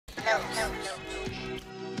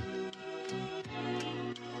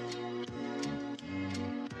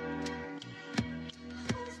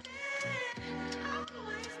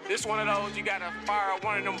This one of those, you gotta fire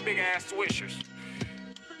one of them big ass swishers.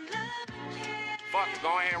 Fuck it,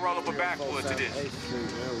 go ahead and roll up a backwood to this.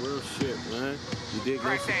 Man, real shit, man. You did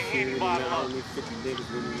crack that Henny bottle up.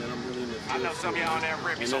 I know some of y'all on that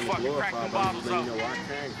rip, so fucking crack them bottles up.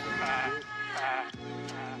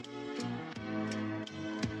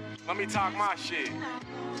 Let me talk my shit.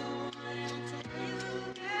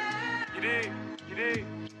 You dig? You dig?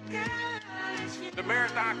 The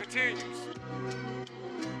marathon continues.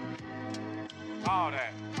 All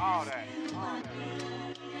that, all that, all that.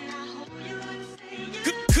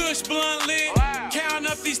 Kush blunt lit, counting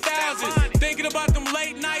up these thousands. Thinking about them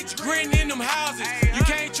late nights, gritting in them houses. You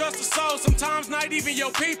can't trust a soul, sometimes not even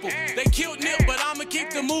your people. They killed Nip, but I'ma keep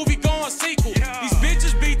the movie going sequel. These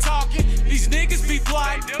bitches be talking, these niggas be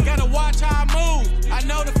flying. Gotta watch how I move, I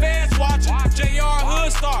know the fans watching. JR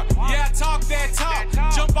Hoodstar, yeah, I talk that talk.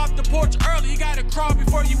 Jump off the porch early, you gotta crawl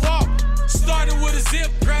before you walk. Started with a zip,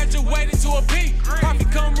 graduated to a peak. Profit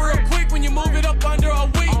come real quick when you move it up under a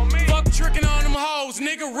week. Fuck tricking on them hoes,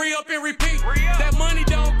 nigga, re-up and repeat. That money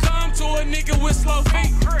don't come to a nigga with slow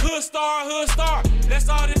feet. Hoodstar, Hoodstar, that's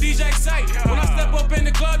all the DJs say. When I step up in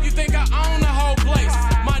the club, you think I own the whole place.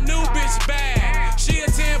 My new bitch bad, she a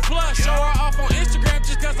 10 plus. Show her off on Instagram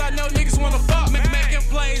just cause I know niggas wanna fuck. Making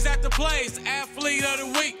plays after plays, athlete of the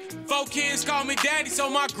week. 4 kids call me daddy, so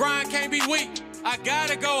my grind can't be weak. I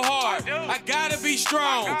gotta go hard, I gotta be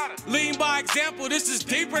strong. Lean by example, this is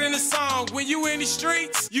deeper than a song. When you in the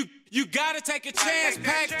streets, you gotta take a chance.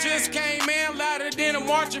 Pack just came in louder than a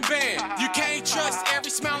marching band. You can't trust every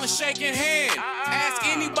smiling, shaking hand. Ask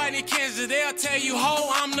anybody in Kansas, they'll tell you, ho,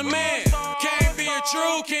 I'm the man. Can't be a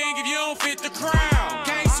true king if you don't fit the crown.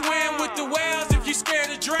 Can't swim with the whales if you scared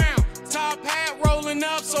to drown. Top hat rolling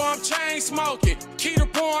up, so I'm chain smoking.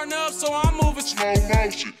 Keto pouring up, so I'm moving slow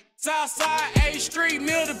motion. Southside 8th Street,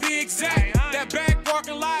 Mill to be exact. That back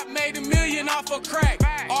parking lot made $1 million off a crack.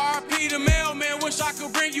 RP the mailman, wish I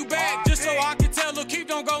could bring you back. Just so I can tell, look, keep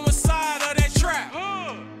don't go inside of that trap.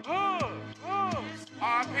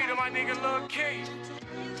 RP to my nigga Lil Key.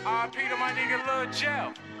 RP to my nigga Lil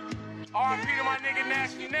Jeff. RP to my nigga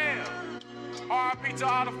Nasty Nail. RP to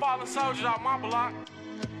all the fallen soldiers out my block.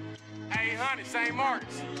 800, St.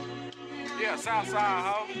 Marcus. Yeah, Southside,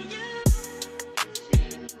 ho.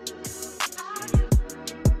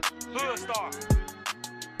 Hoodstar.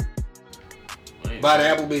 By the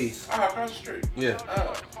Applebee's. Across the street. Yeah.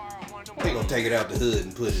 They gonna take it out the hood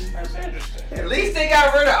and put it. That's interesting. At least they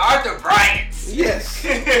got rid of Arthur Bryant's. Yes.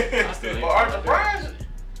 Well, Arthur Bryant?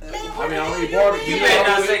 I mean, I don't eat barbecue. You better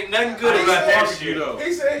not say nothing good about that shit. Though.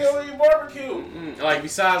 He said he'll eat barbecue. Like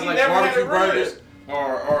besides He like never barbecue had a rib. burgers,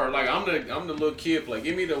 or like I'm the little kid. Like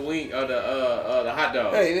give me the wing or the hot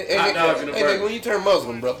dog. Hey, hot dogs and the hey, burgers. when you turn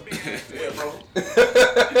Muslim, bro. Yeah, bro.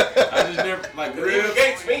 I just never like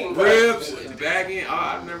ribs, bagging.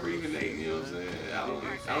 I've never even ate. You know what I'm saying?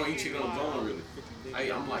 I don't eat chicken on the bone really.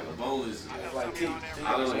 I'm like a boneless. Like teeth.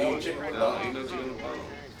 I don't eat no chicken on the bone.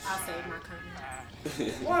 I'll save my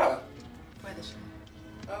comment Why? for the show.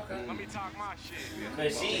 Okay. Let me talk my shit.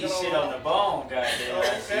 Cause she eat shit on the bone, goddamn.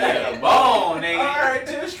 Okay. Like a bone, nigga. Alright,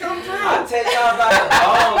 Tish, come through. I'll tell y'all about the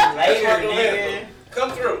bone later, nigga.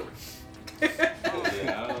 Come through.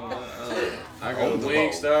 I got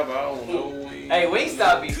wing stuff. I don't know wing. Hey,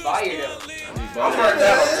 Wingstop be fire though. I'm hurt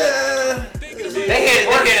now. They hit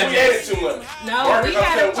We ate too much. No, we We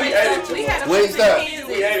ate had too a Wing place stop. in Kansas.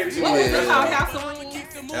 We ate it too What was much. it called? House of Wings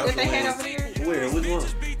that they had over there? Where? Which one?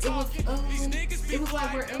 It was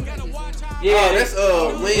like we're in Yeah, That's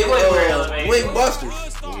Wing Busters.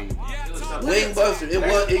 Wing Busters.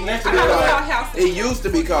 It used to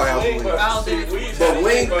be called House of Wings. But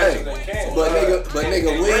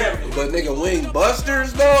nigga Wing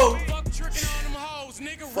Busters though.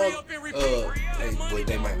 Fuck. Hey, wait,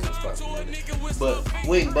 they might just start doing it. But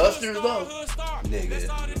Wing Busters though, nigga.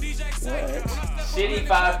 What? shitty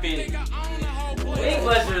 550. Wing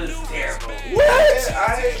Busters is terrible. What?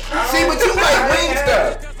 See, but you like Wingstop.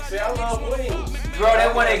 See, I love wings. Bro,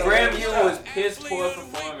 that one at Grandview was piss poor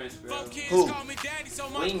performance, bro. Who?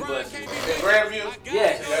 Wing Busters. In Grandview?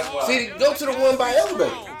 Yes. That's why. See, go to the one by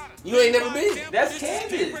Elevator. You ain't never been. That's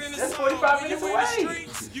Kansas. That's 45 minutes away.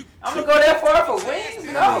 I'm gonna go that far for wings?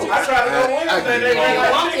 No. I tried to go wings today.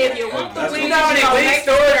 If you want the You wings, know how many wing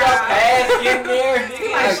stores I passed getting there?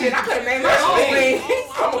 like shit, I could have made my own wings.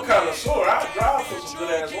 I'm a connoisseur. I drive for some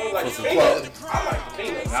good ass wings like some peanuts. I like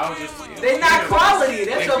peanuts. They're not quality.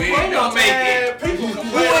 That's the point I'm making. People Who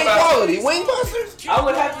complain ain't about quality? Wing Busters? I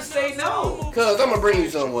would have to say no. Cause I'm gonna bring you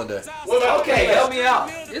some one day. What about Okay, help me out.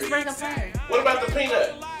 Just bring a pack. What about the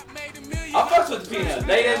peanut? I fucks with the peanut.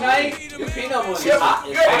 Late at night, the peanut one is Yeah, hot.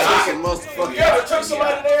 yeah, It's hot. Chicken motherfucker. You ever took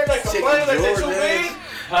somebody there and they complain that they too Jordan. big?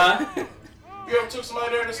 Huh? You ever took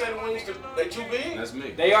somebody there and say the wings they too big? That's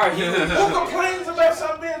me. They are huge. Who complains about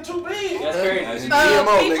something being too big? That's crazy.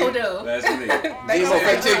 GMO, People nigga. do. That's me. GMO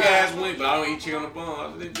fake Big chicken. ass wing, but I don't eat chicken on the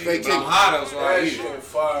bone. Fake But I'm chicken. hot though, so I That eat it. shit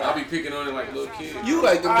fire. I be picking on it like a little kid. You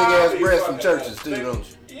like them big ass breasts from churches too, don't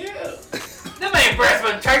you? Yeah. Them ain't breast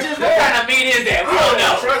from churches. What kind of meat is that? We don't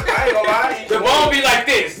know. Trust me, I ain't gonna lie. The bone be like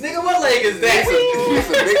this. Nigga, what leg is that? It's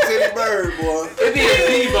a big titty bird, boy. It be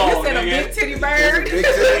a You Z-bone, said a big nigga. titty It's a bird. big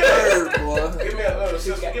titty bird, boy. Give me a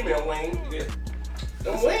sister, give me a wing.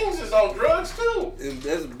 Them wings is on drugs too.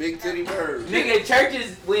 That's a big titty bird. Nigga,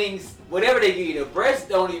 churches, wings, whatever they give you, the breast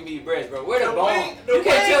don't even be breast, bro. Where the bone? wing- You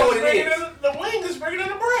can't tell what is it bigger is. than- The wing is bigger than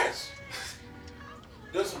the breast.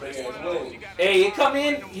 That's a big ass wing. Hey, it come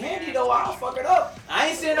in handy though. I'll fuck it up. I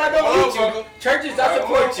ain't saying I don't eat you. Churches, I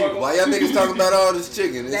support you. Why y'all niggas talking about all this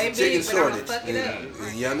chicken? It's They a chicken big, but I'ma shortage. fuck it up.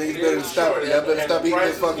 And y'all niggas better stop. Y'all better stop eating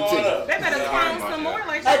that fucking chicken. They better clone some more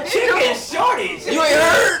like A that. chicken shortage. You ain't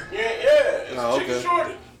heard? Yeah, it's Oh, chicken okay.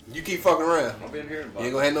 shortage. You keep fucking around. I've been hearing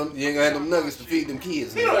You about ain't it. gonna have them nuggets to feed them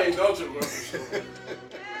kids. He nigga. don't even go to the grocery store.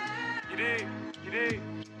 You dig? You dig?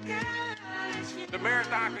 The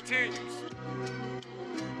marathon continues.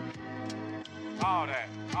 All that,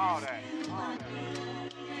 all that, all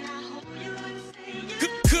that.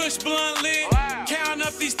 Kush blunt lit, counting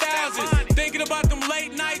up these thousands. Thinking about them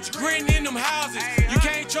late nights, grinning in them houses. You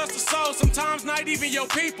can't trust a soul, sometimes not even your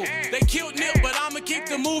people. They killed Nip, but I'ma keep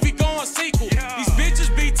the movie going sequel. These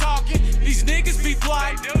bitches be talking, these niggas be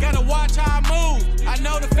plotting. Gotta watch how I move. I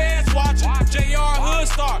know the fans watching. JR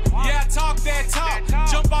Hoodstar, yeah, I talk that talk.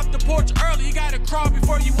 Jump off the porch early, you gotta crawl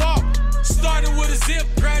before you walk. Started with a zip,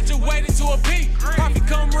 graduated to a peak. Profit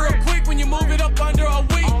come real quick when you move it up under a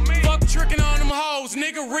week. Fuck tricking on them hoes,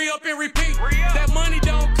 nigga, re-up and repeat. That money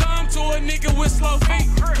don't come to a nigga with slow feet.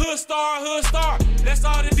 Hoodstar, that's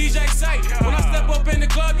all the DJ say. When I step up in the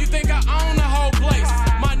club, you think I own the whole place.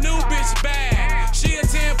 My new bitch bad, she a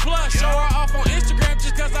 10 plus. Show her off on Instagram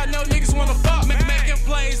just cause I know niggas wanna fuck. Making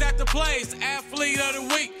plays after plays, athlete of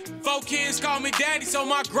the week. 4 kids call me daddy, so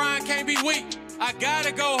my grind can't be weak. I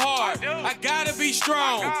gotta go hard, I gotta be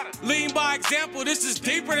strong. Lean by example, this is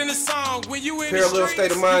deeper than a song. When you in the Parallel streets,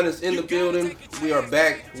 State of Mind is in the you building. gotta take We are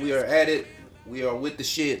back. We are at it. We are with the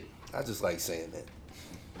shit. I just like saying that.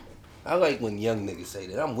 I like when young niggas say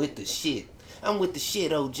that. I'm with the shit. I'm with the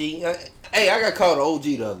shit, OG. Hey, I got called an OG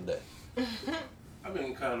the other day. I've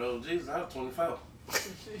been called OGs. I was 24.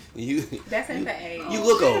 That's in the age. You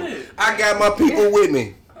look old. shit. I got my people with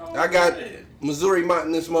me. Oh, I got shit. Missouri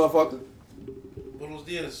Mountain, this motherfucker. What was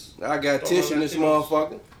this? I got Tish in this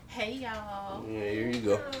motherfucker. Hey y'all. Yeah, here you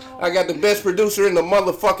go. I got the best producer in the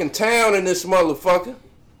motherfucking town in this motherfucker.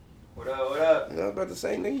 What up, what up? I was about to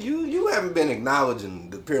say, nigga, you haven't been acknowledging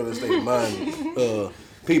the Peerless State of Mind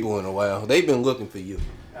people in a while. They've been looking for you.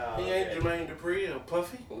 He ain't Jermaine Dupri or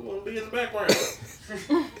Puffy. We want to be in the background.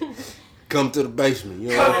 Come to the basement. You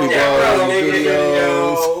know, Come people down, all bro, in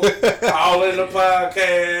videos. All in the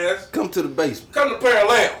podcast. Come to the basement. Come to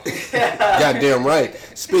Parallel. Goddamn right.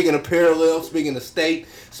 Speaking of parallel, speaking of state,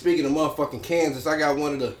 speaking of motherfucking Kansas, I got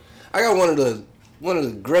one of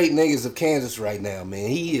the great niggas of Kansas right now, man.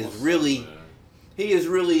 He is really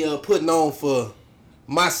putting on for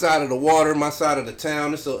my side of the water, my side of the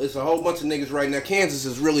town. It's a whole bunch of niggas right now. Kansas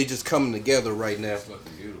is really just coming together right now. It's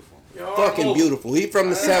looking beautiful. Fucking beautiful. He from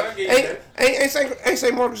the south. Ain't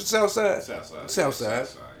St. Marcus the south side? South Yeah. side.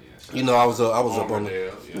 You know, I was up on the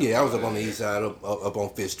Armourdale, I was up on the east side, up on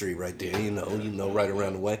 5th Street right there. You know, right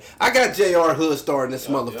around the way. I got JR Hoodstar in this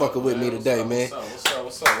motherfucker with me today, man.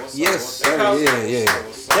 What's up? Yes, sir. Yeah.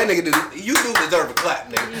 That nigga, you do deserve a clap,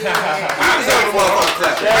 nigga. You deserve a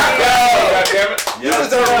motherfucking clap. You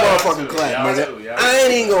deserve a motherfucking clap, nigga. I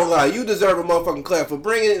ain't even gonna lie. You deserve a motherfucking clap for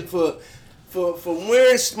bringing for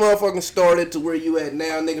where it's motherfucking started to where you at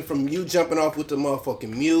now, nigga. From you jumping off with the motherfucking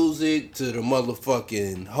music to the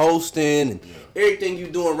motherfucking hosting and everything you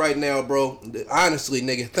doing right now, bro. Honestly,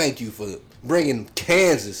 nigga, thank you for bringing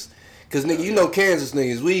Kansas. Cause nigga, you know Kansas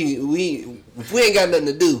niggas, we if we ain't got nothing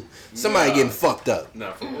to do, somebody getting fucked up.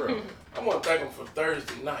 Nah, for real. I want to thank him for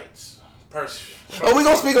Thursday nights. Personally. Oh, we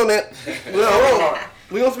gonna speak on that.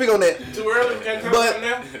 We gonna speak on that. Too early? Can't come But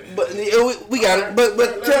now? we got it. But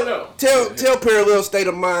Let me know. tell Parallel State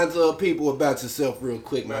of Mind's people about yourself real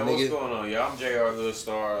quick, my Man, what's nigga. going on, y'all? I'm JR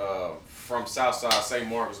Hoodstar from Southside St.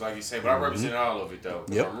 Marcus, like you say, but I represent all of it though.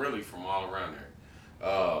 'Cause Yep. I'm really from all around there.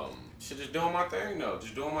 Shit, just doing my thing though.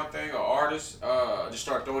 Just doing my thing. An artist. Just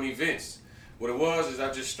start throwing events. What it was is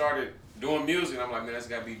I just started doing music. And I'm like, man, that's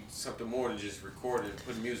got to be something more than just recording and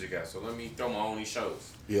putting music out. So let me throw my own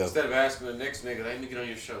shows. Yeah. Instead of asking the next nigga, let me get on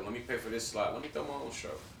your show. Let me pay for this slot. Let me throw my own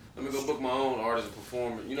show. Let me go book my own artist and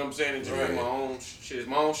perform it. You know what I'm saying? And just make my own shit. It's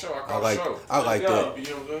my own show. I call it a show. I like that. You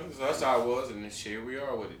know what I'm saying? So that's how it was. And here we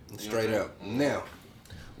are with it. Straight up. Now,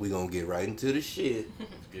 we going to get right into the shit.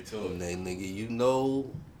 Get to it. Now, nigga, you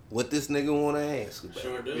know what this nigga want to ask about.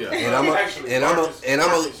 Sure do. Yeah. And I'm you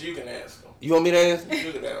can ask them. You want me to ask?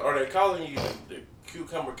 You can ask. Are they calling you the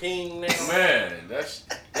Cucumber King now? Man, that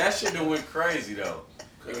shit done went crazy though.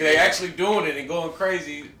 They actually doing it and going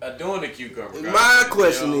crazy doing the cucumber. My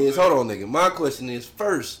question is, hold on, nigga. My question is,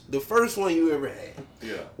 the first one you ever had.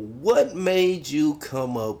 Yeah. What made you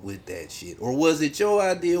come up with that shit? Or was it your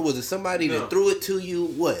idea? Was it somebody that threw it to you?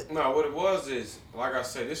 What? No, what it was is, like I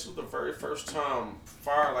said, this was the very first time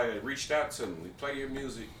Firelight had reached out to me. We play your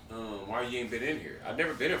music. Why you ain't been in here? I'd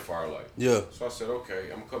never been in Firelight. Yeah. So I said,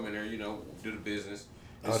 okay, I'm coming there, do the business.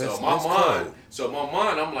 And Oh, so in my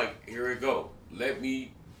mind, I'm like, here we go. Let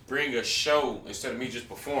me bring a show instead of me just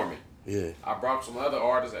performing. Yeah. I brought some other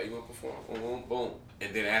artists that you want to perform. Boom, boom, boom.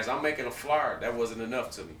 And then as I'm making a flyer, that wasn't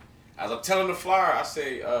enough to me. As I'm telling the flyer, I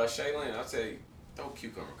say, Shaylin, I say, throw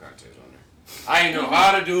cucumber contest on there. I ain't know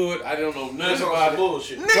how to do it. I don't know nothing about it.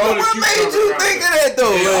 Bullshit. Nigga, what made you think of that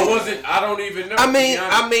though? Yeah, I don't even know. I mean,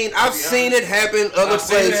 I've seen it happen other places.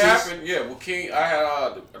 Seen it happen. Yeah, well, King, I had,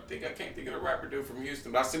 I can't think of the rapper dude from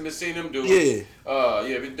Houston, but I seen them do it.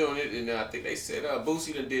 Yeah. Been doing it, and I think they said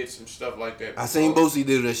Boosie done did some stuff like that before. I seen Boosie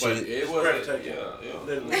do that But shit. it was breathtaking.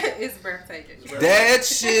 It's breathtaking. That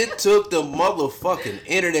shit took the motherfucking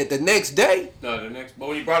internet the next day. No, but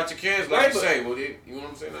when you brought it to kids, like you say, well, you know what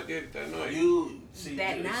I'm saying? I did it that night. You see,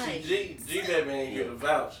 That night. G-Baby ain't here to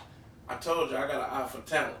vouch. I told you I got an eye for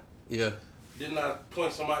talent. Yeah. Didn't I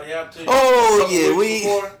point somebody out to you? Oh yeah,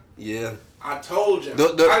 before? Yeah. I told you. You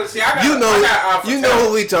know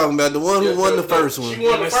who we talking about? The one who won the first one. She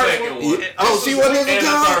won the first one. Yeah. Oh, she won this one.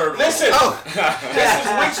 Listen, this is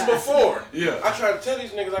weeks before. Yeah. I tried to tell these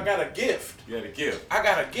niggas I got a gift. You had a gift. I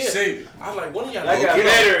got a gift. See. I was like, one of y'all I got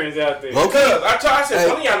veterans out there. Okay. I said,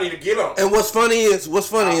 one of y'all need to get on. And what's funny is,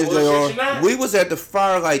 JR, we was at the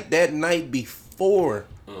Firelight that night before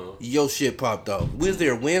your shit popped off. We was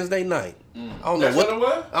there Wednesday night. I don't know That's what it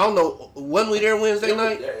was? I don't know. Wasn't we there Wednesday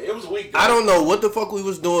night? It was a week. I don't know what the fuck we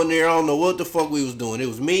was doing there. I don't know what the fuck we was doing. It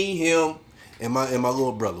was me, him, and my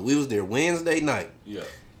little brother. We was there Wednesday night. Yeah.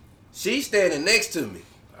 She standing next to me.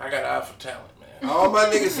 I got an eye for talent, man. All my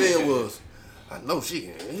nigga said was, I know she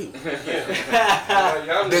can. The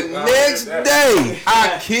The next day,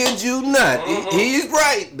 I kid you not, he's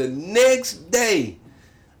right. The next day,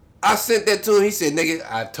 I sent that to him. He said, nigga,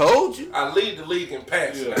 I told you. I lead the league in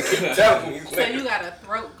passing. I keep telling you. So you got a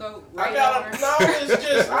throat goat it's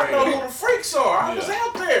just, I know who the freaks are. I was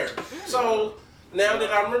out there. So, now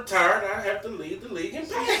that I'm retired, I have to lead the league in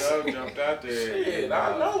passing. I jumped out there. Shit,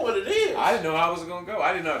 I know what it is. I didn't know how I was going to go.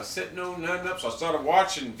 I didn't know how to set nothing up, so I started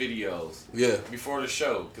watching videos before the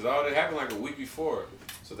show. Because all it happened like a week before.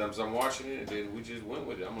 So then I'm watching it, and then we just went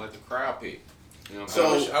with it. I'm going to let the crowd pick. You know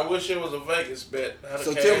I wish it was a Vegas bet.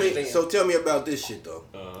 So tell me about this shit though.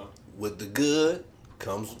 With the good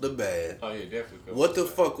comes with the bad. Oh yeah, definitely. What the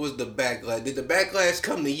fuck was the backlash? Did the backlash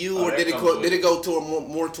come to you, or did it go toward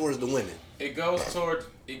more towards the women? It goes towards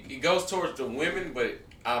the women, but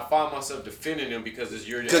I find myself defending them because it's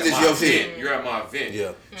your shit. You're at my event.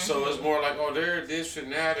 Yeah. So it's more like, oh, they're this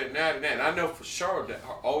and that and that and that. And I know for sure that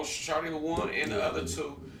old Shawty who won and the other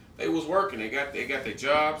two, they was working. They got their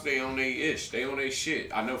jobs. They on their ish. They on their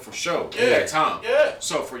shit. I know for sure at that time. Yeah.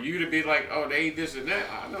 So for you to be like, oh, they this and that,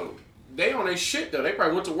 I know they on their shit though. They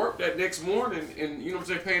probably went to work that next morning and you know what I'm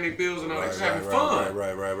saying, paying their bills and all that, just having fun.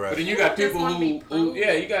 Right. But then you got people who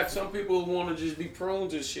you got some people who want to just be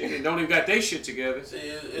prunes and shit and don't even got their shit together. See,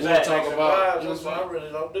 it's want to talk about. That's why I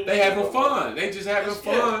really don't do. They having fun. They just having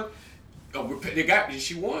fun.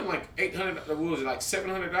 She won like $800. What was it, like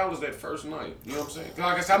 $700 that first night? You know what I'm saying?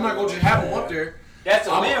 Like I said, I'm not gonna just have them up there. That's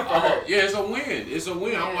a win for her. Yeah, it's a win. It's a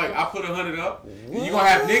win. I'm like, I put 100 up. And you gonna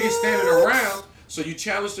have niggas standing around. So you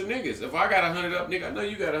challenge the niggas. If I got 100 up, nigga, I know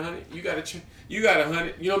you got 100. You got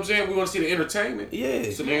 100. You know what I'm saying? We want to see the entertainment.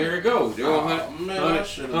 Yeah. So there it goes. There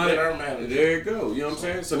 100. There it go. You know what I'm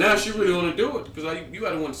saying? So now she really want to do it because you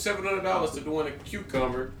got to win $700 to do a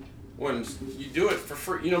cucumber. When you do it for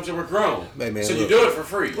free, you know what I'm saying? We're grown. Man, so you do it for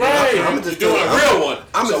free. Right. You're doing a real one.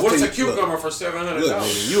 So what's a cucumber for $700? Look,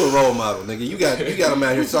 nigga, you a role model, nigga. You got them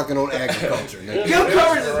out here sucking on agriculture, nigga.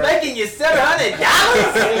 Cucumbers is making you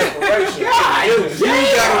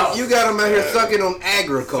 $700? You got them out here sucking on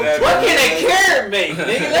agriculture. What can a carrot make,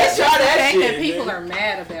 nigga? Let's try that shit. The fact that people are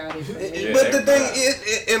mad about it. But the thing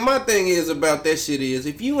is, and my thing is about that shit is,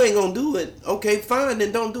 if you ain't gonna do it, okay, fine,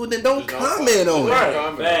 then don't do it. Then don't comment on it.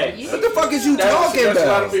 Right. What the fuck is you talking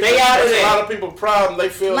about? Stay out of there. A lot of people problem. They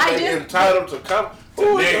feel like they're entitled to come.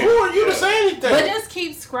 Who are you to say anything? But just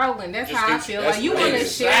keep scrolling. That's how I feel. Like you want to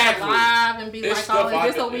share live and be like, "Oh,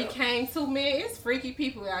 is this what we came to?" Man, it's freaky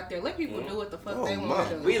people out there. Let people do what the fuck they want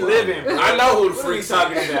to do. We living. I know who the freaks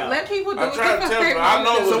talking about. Let people do I'm what trying the to fuck tell they you. I know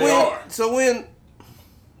want to who do. they are. So when?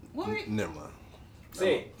 What? Never mind.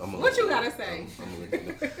 Say What you gotta say?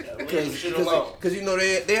 Because you know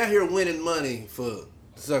they out here winning money for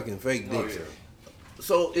sucking fake dicks.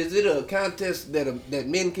 So is it a contest that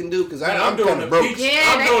men can do? Because I'm doing kind of broke. I'm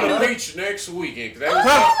doing the beach next weekend.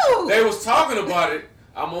 They was talking about it.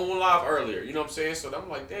 I'm on live earlier. You know what I'm saying? So I'm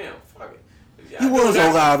like, damn, fuck it. You was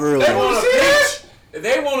on live earlier. They want a peach. If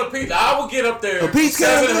they want a pizza, I will get up there. A peach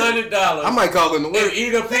 $700. I might call in the work. And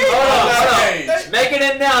eat a pizza on stage. Make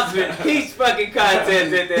an announcement. Peach fucking contest at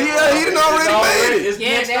that. Yeah, he done already made it. It's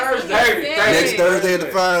next Thursday. Next Thursday at the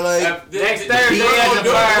Firelight. Next Thursday at the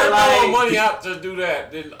Firelight. We're money out to do that.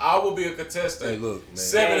 Then I will be a contestant. Hey, look, man.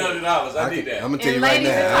 $700. I need that. I'm gonna tell And you right ladies,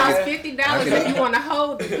 it now. costs $50 if you want to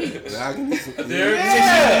hold the peach. I can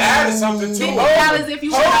Added something to it. $50 if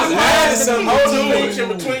you want to hold added the something Hold peach. the peach in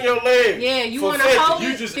between your legs. Yeah, you For want to 50. hold You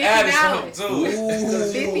it. just $50. added something to it.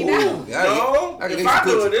 $50. No, if I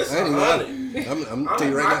do it, it's I'm tell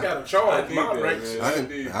you right I now. gotta charge my rates. I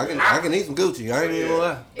can eat some Gucci. I ain't even gonna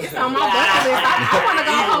lie. It's on my bucket list. I want to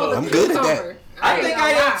go hold the I'm good at that. cucumber. I think I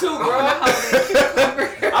am too, bro.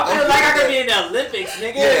 I feel like I could be in the Olympics,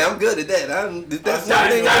 nigga. Yeah, I'm good at that. That's one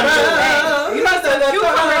thing I You know the cucumber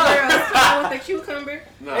girl. I want the cucumber.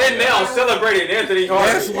 And now celebrating Anthony do.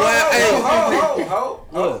 Harding. That's why. Hold.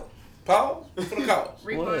 What? Pause for the cause.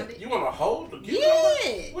 Rewind it. You want to hold the cucumber?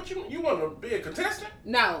 Yeah. What you want to be a contestant?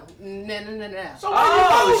 No. So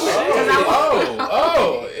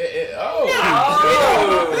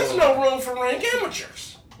there's no room for rank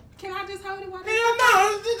amateurs. Can I just hold it while Hell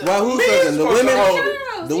no. Why who's sucking? The women?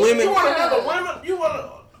 The women? You want another women? You want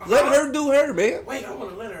to Let her do her, man. Wait, I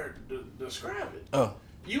want to let her describe it. Oh.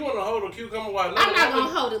 You want to hold a cucumber while I'm not going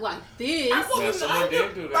to hold it like this. I want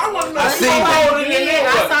to know. I seen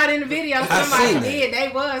I saw it in the video. I Somebody seen did. They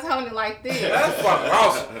was holding it like this. That's fucking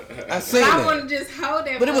awesome. I seen I that. want to just hold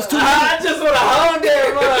that. But it was too I just want to hold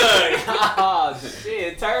that mug. Oh,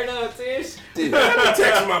 shit. Turn up, Tish. Dude. Let me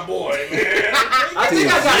text my boy, man. I think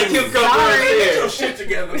I got a cucumber Sorry. in Get there. your shit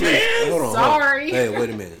together, man. Hold on. Sorry. Hey, wait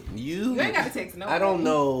a minute. You ain't got to text no. I don't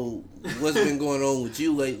know what's been going on with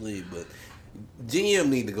you lately, but GM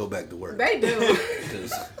need to go back to work. They do.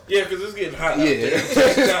 Yeah, because it's getting hot out Yeah.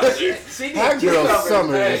 there. Hot girl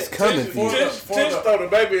summer is coming for you. Tish throw the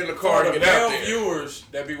baby in the car For to the get out male there. viewers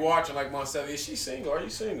that be watching like myself, is she single? Are you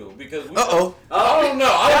single? Because we Uh-oh. I don't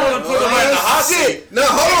know. I don't want to put them in the hot seat. Shit. No,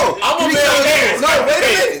 hold on. I'm a Give me male some- No, wait a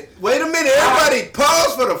minute. Wait a minute. Everybody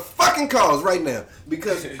pause for the fucking cause right now.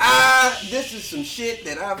 Because this is some shit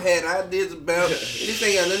that I've had ideas about. This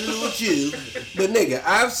ain't got nothing to do with you. But nigga,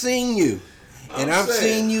 I've seen you. And I've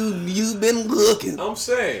seen you've been looking. I'm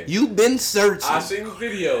saying. You've been searching. I seen the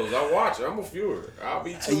videos. I watch it. I'm a viewer. I'll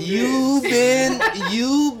be tuned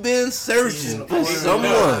You've been searching for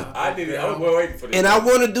someone. I need it. I'm waiting for this. And I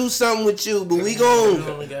want to do something with you, but we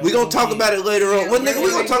gonna talk about it later on. Well, nigga,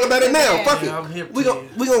 we gonna talk about it now. Fuck it. We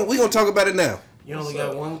gonna talk about it now. You only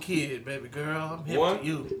got one kid, baby girl. I'm hip to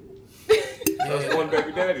you. That's one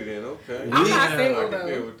baby daddy then. Okay. I'm not single I can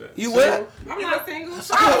deal though. with that. You what? I'm not single. Since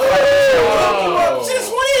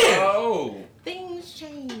when? Oh. Things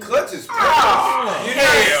change. Clutch is You not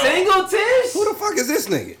single, Tish? Who the fuck is this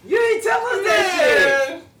nigga? You ain't tell us that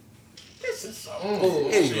shit. This is so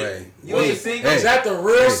Anyway, You ain't single? Is that the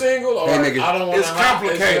real single or Hey, nigga. I don't want It's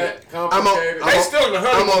complicated. Complicated. They still in the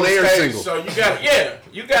I'm on honeymoon air stage, single. so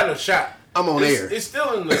you got a shot. I'm on air. It's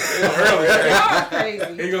still in the early stage. Y'all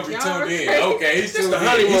crazy. He gonna be Y'all tuned in. crazy. Okay, he's It's tuned the in.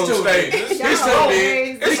 honeymoon He's tuned stage. in. It's He's Y'all tuned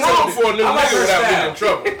in. crazy. It's wrong for a new I like nigga her without style. getting in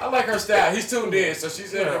trouble. I like her style. He's tuned in, so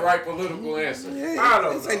she's in the right political answer. Yeah,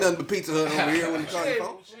 this ain't nothing but Pizza Hut over here when you call your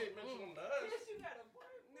phone.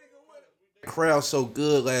 Crowd so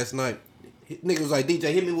good last night. Nigga was like,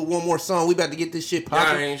 DJ, hit me with one more song. We about to get this shit Y'all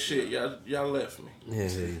popping. ain't shit. Y'all left me. Yeah. I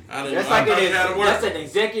didn't That's know like how to work. that's an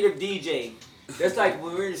executive DJ. That's like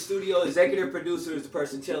when we're in the studio, executive producer is the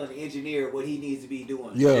person telling the engineer what he needs to be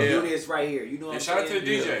doing. Yeah. Do this right here. You know what I'm saying? And shout out to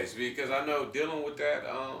the DJs because I know dealing with that,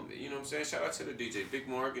 you know what I'm saying? Shout out to the DJ. Big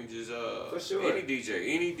Mark and just for sure. any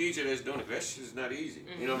DJ that's doing it. That shit's not easy.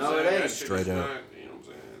 You know what I'm No, saying? it ain't. That shit Straight is up. not, you know what I'm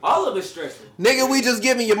saying? All of it's stressful. Nigga, we just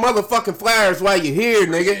giving you motherfucking flowers while you're here,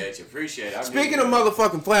 nigga. Appreciate it. Speaking of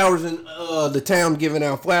motherfucking flowers and the town giving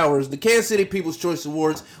out flowers, the Kansas City People's Choice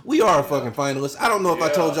Awards, we are a fucking finalists. I don't know if I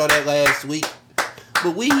told y'all that last week,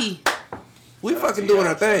 but we fucking doing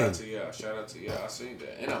our thing. Shout out to y'all. I seen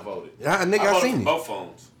that. And I voted. Nigga, I voted seen from you. both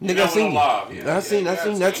phones. Nigga, I seen you. I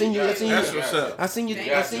seen you. That's what's up. I seen you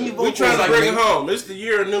We vote. trying to bring it home. It's the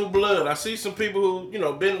year of new blood. I see some people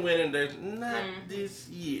who, been winning. They're not this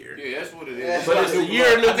year. Yeah, that's what it is. But it's the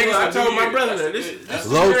year of new blood. I told my brother that this is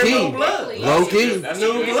the year of new blood. Low key.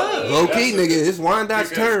 New blood. Low key, nigga. It's Wyandott's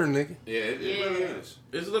turn, nigga. Yeah, it really is.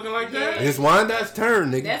 It's looking like that. It's Wyandott's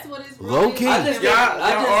turn, nigga. That's what it's Low key. Y'all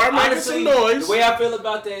are making some noise. The way I feel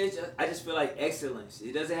about that is I just feel like excellence.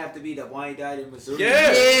 It doesn't have to be the Wyandotte in Missouri.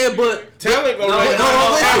 Yeah, but talent No,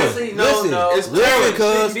 gonna honestly, no. It's Listen,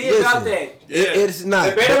 talent. be about that. It's not.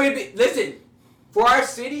 The better we be, listen, for our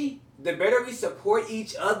city, the better we support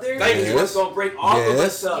each other, Thank you. what's gonna bring all of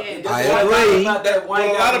us up. Yes. It doesn't I have to agree. be about that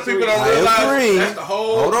Well, a lot of people don't I realize agree. that's the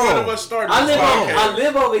whole Hold point on. of us starting I this podcast.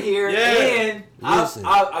 live over here, Yeah. and Listen.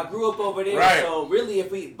 I grew up over there. Right. So really, if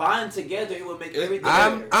we bind together, it would make everything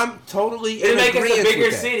I'm better. totally It'll in make us a agreement bigger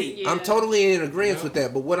with that. city. Yeah. I'm totally in agreement with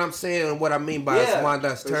that. But what I'm saying and what I mean by Yeah,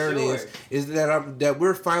 Wyandott's for turn sure. is that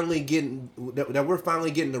we're finally getting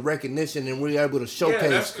the recognition and we're able to that's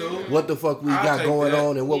showcase cool. what the fuck we I'll got take going that.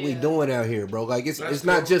 on and what we Yeah. doing out here, bro. Like it's That's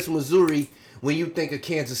not cool. just Missouri when you think of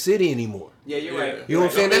Kansas City anymore. Yeah, you're Yeah. right. You know what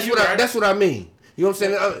I'm saying? No, That's you're what right. that's what I mean. You know what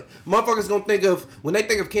I'm saying? Motherfuckers gonna think of when they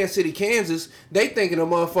think of Kansas City, Kansas. They thinking of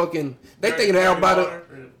motherfucking. They thinking of Alabama.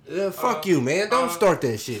 Fuck you, man. Don't start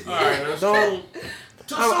that shit. All right, that's Don't.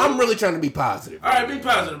 I'm really trying to be positive. All right, be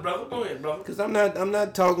positive, brother. Go ahead, brother. Cause I'm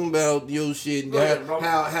not talking about your shit. Go ahead, bro.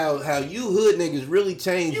 How you hood niggas really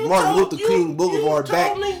changed You Martin told- Luther you- King Boulevard you back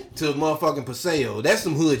told me. to motherfucking Paseo. That's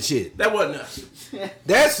some hood shit. That wasn't us.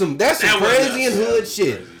 That's some That crazy wasn't and us. hood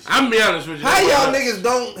shit. I'm gonna be honest with you. How That y'all wasn't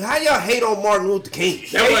us. niggas how y'all hate on Martin Luther King?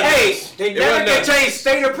 That wasn't Hey, us. they It never wasn't can us. change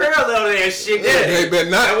state or parallel to that shit. Yeah. They better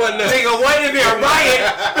not. That wasn't us. Nigga, what if they're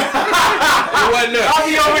riot? It wasn't us. I'll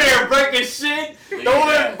be over there breaking shit,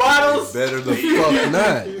 throwing bottles. Better the fuck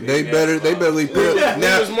not. They better leave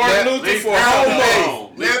That was Martin Luther for a whole day.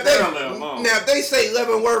 Now if they say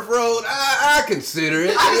Leavenworth Road, I consider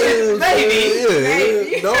it.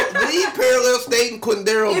 Maybe. Don't leave Parallel State and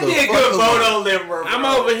Quindaro. Give me a good vote on Liver. I'm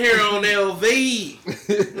over here on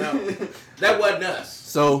LV. No, that wasn't us.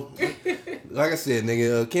 So, like I said,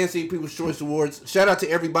 nigga, Kansas City People's Choice Awards. Shout out to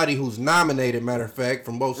everybody who's nominated. Matter of fact,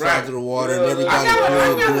 from both sides of the water, and everybody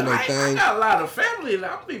doing their I thing. got a lot of family, and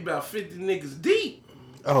I'll be about 50 niggas deep.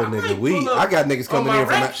 Oh, I might nigga, pull up I got niggas on coming my in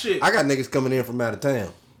from. rap shit. I got niggas coming in from out of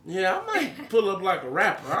town. Yeah, I might pull up like a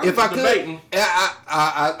rapper. If I could, debating.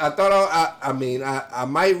 I thought I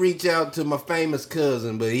might reach out to my famous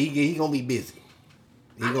cousin, but he gonna be busy.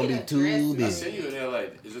 He gonna be too I busy. seen you in LA.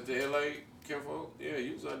 Is it the LA kinfolk? Yeah,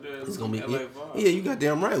 you was out there. It's gonna be LA vibe. yeah. You got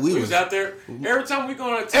damn right. We was out there. Every time we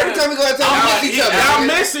go out of town. Every time we go out of town, we miss each other. Y'all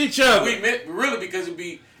miss each other. We met really because it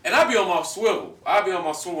be, and I be on my swivel. I be on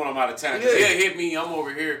my swivel when I'm out of town. Cause Yeah. he'll hit me. I'm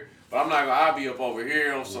over here, but I'm not gonna. I'll be up over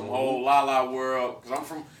here on some whole la world. Cause I'm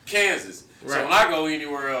from Kansas. Right. So when I go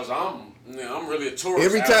anywhere else, I'm really a tourist.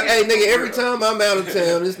 Every out time, here. hey nigga, every For real. time I'm out of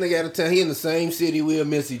town, this nigga out of town, he in the same city. We'll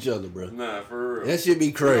miss each other, bro. Nah, for real. That should be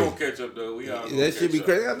We crazy. gonna catch up though. We all gonna That should be catch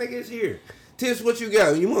crazy. That nigga's here. Tish, what you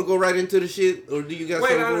got? You want to go right into the shit, or do you got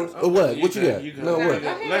something for us? Or what? What you got? No, what?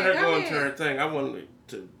 Let her Go go ahead. into her thing. I wanted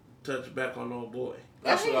to touch back on old boy.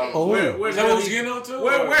 That's what I was. Oh, Where Is that what was getting on to?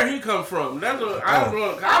 Where he come from? That's what I don't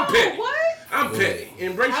know. I'm petty. What? I'm petty.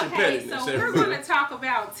 Embrace your Okay, pettiness. so we're everybody. going to talk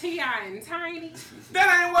about T.I. and Tiny.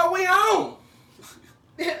 That ain't what we on.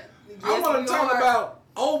 Yes, I want we to talk are. about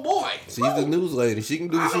old boy. She's the news lady. She can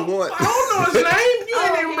do I what she don't want. know his name. You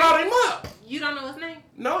ain't even brought him up. You don't know his name?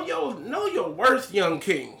 Know your worth, young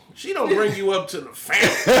king. She don't bring you up to the family.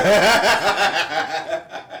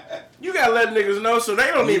 You gotta let niggas know so they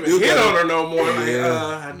don't You even do hit gotta- on her no more. Like,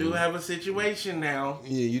 Yeah. I do have a situation now.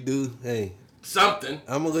 Yeah, you do. Hey, Something.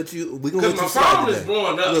 I'm gonna let you. We gonna let Because my you slide phone is today.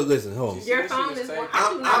 blowing up. Look, listen, hold on. Your phone is. I do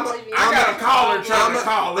I'm not believe you. I got a caller trying to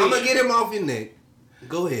call in. I'm gonna get him off your neck.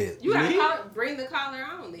 Go ahead. You gotta Me? bring the caller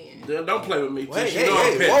on then. Don't play with me, Tish. Wait, You know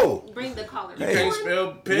I'm petty. whoa. Bring the caller. You Hey. can't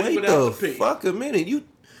spell petty Wait without the the P. fuck a minute. You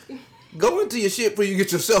go into your shit before you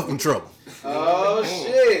get yourself in trouble. Oh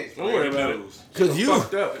shit! Don't worry about it. Cause you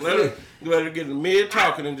Fucked up. Let her You better get in mid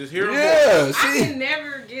talking and just hear him. Yeah, I can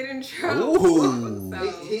never get in trouble. Ooh.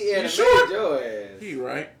 So. He animated sure? your ass. He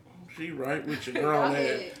right. She right with your grown ass.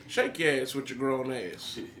 ahead. Shake your ass with your grown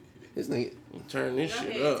ass. This nigga. Turn this Go shit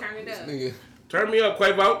ahead, up. turn it up. Nigga. Turn me up,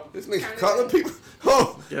 Quavo. This nigga calling people.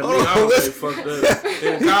 Oh, Yeah, hold me, on. I Let's, fucked up.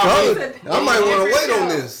 Then call me. I might want to wait on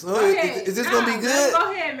show. this. Go ahead. Is this going to be good?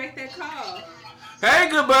 Go ahead and make that call. Hey,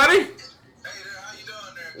 good buddy. Hey there, how you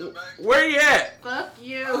doing there, good Where you at? Fuck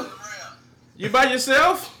you. You by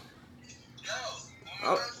yourself? Yo,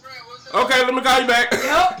 my best friend, what's up? Okay, let me call you back.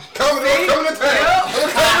 Yep. Coming to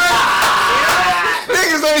town.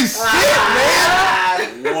 Niggas ain't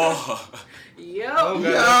shit, man. Whoa. Yep.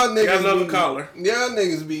 Okay. Y'all niggas Got another be, caller. Y'all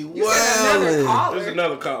niggas be You said another wildin'. caller. There's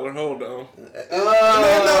another caller. Hold on. No,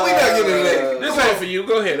 we not getting into that. This ain't for you.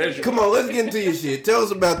 Go ahead. That's your Come on, let's get into your shit. Tell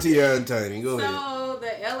us about T.I. and Tiny. Go ahead. So the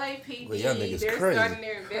LAPD, Well, y'all niggas they're crazy. starting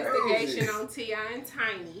their investigation on T.I. and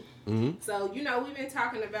Tiny. Mm-hmm. So, you know, we've been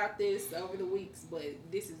talking about this over the weeks, but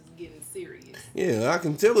this is getting serious. Yeah, I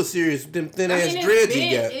can tell it's serious. Them thin ass it's dreads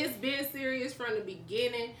you got. It's been serious from the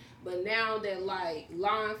beginning, but now that, like,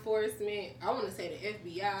 law enforcement, I want to say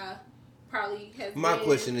the FBI probably has My been,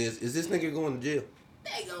 question is this nigga going to jail?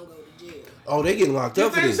 they gonna go to jail. Oh, they getting locked You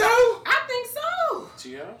up for think this. so? I think so.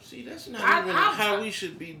 See, that's not I- even I- how we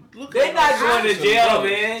should be looking. They're not at going to citizens, jail, bro.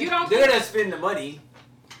 man. You don't They're think- gonna spend the money.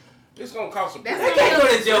 It's gonna cost a That's They can't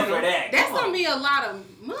go to jail for that. That's Come on. gonna be a lot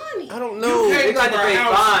of money. I don't You know. can't They got to buy pay a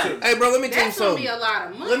house fine. too. Hey, bro, let me tell you That's gonna something. be a lot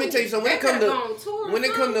of money. Let me tell you something. They could've gone tour When it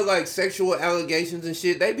come to something. like sexual allegations and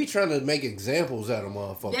shit, they be trying to make examples out of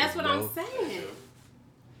motherfuckers. That's what bro. I'm saying.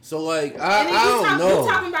 So like, And I then don't know. You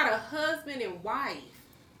talking about a husband and wife.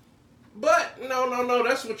 But no,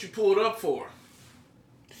 that's what you pulled up for.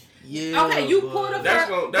 Yeah. Okay, you but- pulled up That's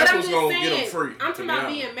for, gonna- but that's I'm what's just gonna saying, get 'em free, I'm to talking be about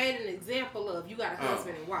honest. being made an example of. You got a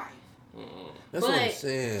husband and wife. That's but what I'm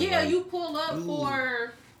saying. yeah, like, you pull up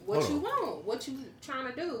for what Hold you on. want, what you trying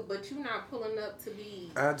to do, but you not pulling up to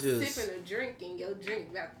be I just- sipping a drink and your drink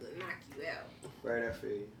about to knock you out. Right after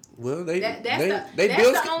you. Well, That's they the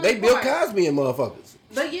Bill only Bill part. Cosby and motherfuckers.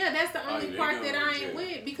 But yeah, that's the only they part going that I to ain't jail.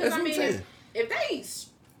 with because That's I what mean, I'm saying. if they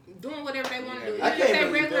doing whatever they want to do, I even if they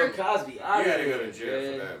can't believe Bill regular, Cosby out You of gotta go to here, jail for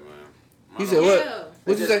man. that, man. You said yeah. what?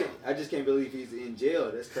 What'd you say? I just can't believe he's in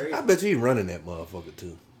jail. That's crazy. I bet you he running that motherfucker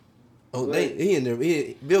too. Oh, What? he in there.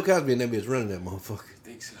 Bill Cosby and that bitch running that motherfucker. I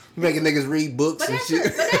think so. He making niggas read books But and that's, shit.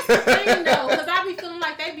 but that's the thing though, because I be feeling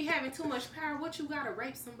like they be having too much power. What you gotta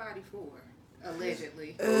rape somebody for?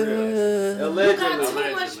 Allegedly. You got Allegedly. too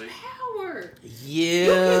much Allegedly. power.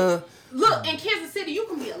 Yeah. Look, in Kansas City, you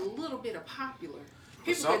can be a little bit of popular.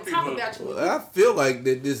 People some can talk people- about you. Well, I feel like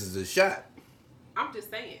that this is a shot. I'm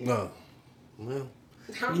just saying. No. Well,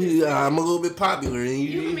 I'm, just saying. I'm a little bit popular and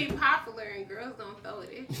You can you. be popular and girls don't throw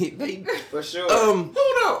it at you. They, For sure. Who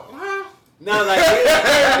though? Huh? No, like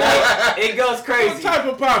it goes What crazy. type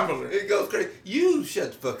of popular? it goes crazy. You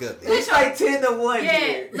shut the fuck up. It's like 10-1 Yeah,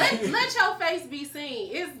 here. let your face be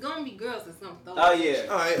seen. It's gonna be girls that's gonna throw Oh it at you. yeah.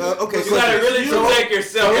 All right. Okay. You gotta really protect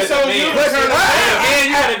yourself as a man. And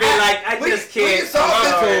you gotta be like, I just We can can't. solve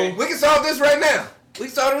this. Okay. We can solve this right now. We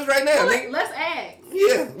can solve this right now, So nigga. let's ask.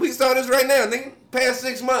 Yeah, we can start this right now, nigga. Past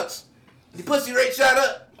 6 months, the pussy rate shot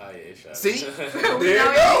up. Oh, yeah, it shot. See? We There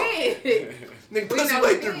know you go. it did. Nigga, We pussy know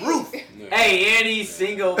rate it through the did. roof. Hey, and he's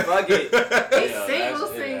single. Fuck it. He's Yeah, single.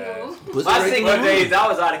 that's- Pussy My rate through single the roof. days, I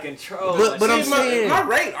was out of control. But I'm See, my saying,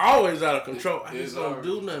 rate always out of control. I It's just don't hard.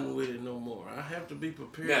 do nothing with it no more. I have to be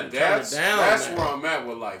prepared Now to turn it down. that's now. where I'm at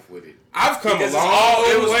with life with it. I've come Because a it's long all,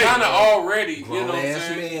 it was way. kind of already, you know what I'm Grown-ass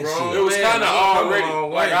saying? man shit. It was Man, kind of I've come a already,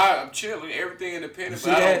 long like way. I'm chilling, everything independent, You but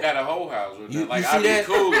see I that? don't got a whole house with You that. Like see I be that?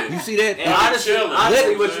 cool. You see that? And honestly, chilling. honestly,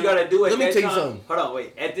 Let- what you gotta do at let me that tell you time. something. Hold on,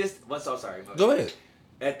 wait. At this, I'm so sorry. Go ahead.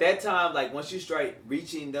 At that time, like once you start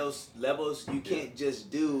reaching those levels, you can't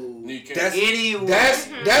just do You can't- That's anyone. that's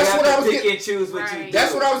You that's have what to I was pick getting. and choose what you Right. do.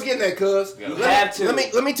 That's what I was getting at, cuz. You have to.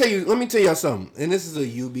 Let me tell y'all something. And this is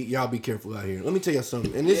y'all be careful out here. Let me tell y'all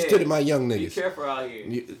something. And this is to my young Be niggas. careful out here.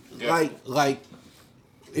 Like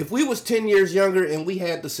if we was 10 years younger and we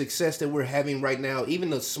had the success that we're having right now,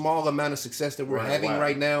 even the small amount of success that we're having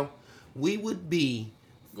right now, we would be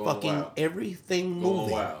Going fucking wild. everything Going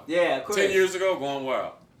moving. wild. Yeah, of course. 10 years ago, going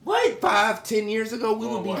wild. What? 5-10 years ago, we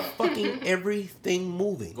would be Going wild. fucking everything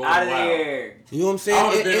moving. Going Out of wild. here. You know what I'm I saying?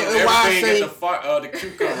 would have been on And why I everything say at the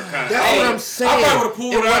cucumber kind. that's what I'm saying. I probably would have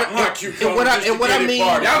pulled And out what- my and cucumber what I- just and to what I get it mean-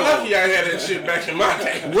 party Y'all going. lucky I had that shit back in my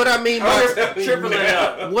day. what I mean by Tripling it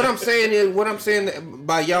up. what I'm saying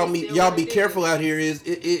by y'all be careful out here is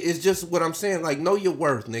it's just what I'm saying. Like, know your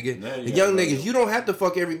worth, nigga. Now you The gotta young know nigh, your you don't have to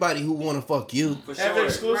fuck everybody who wanna fuck you. For Have sure.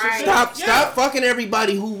 exclusive Right. sex. Stop fucking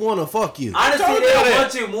everybody who wanna fuck you. Honestly, told they you don't that.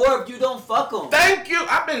 want you, more if you don't fuck them. Thank you.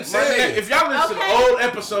 I've been saying that. If y'all listen to old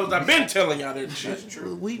episodes, I've been telling y'all that shit. That's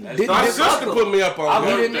true. My sister put me up on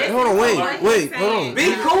that. Hold on, wait, hold on.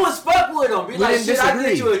 Be cool as fuck with them. Be like, shit, I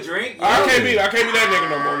get you a drink. I can't be that nigga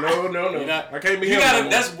no more. No. I can't be him no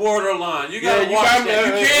more. That's borderline. You gotta watch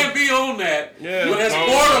that. You can't be on that. Yeah. But that's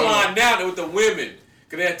borderline now with the women.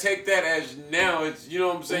 Cause they take that as now it's, you know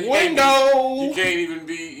what I'm saying? You can't even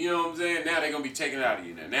be, you know what I'm saying? Now they're gonna be taken out of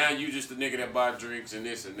you now. Now you just the nigga that buy drinks and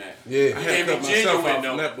this and that. Yeah. You can't be genuine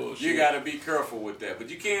though. You gotta be careful with that. But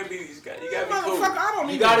you can't be, you gotta be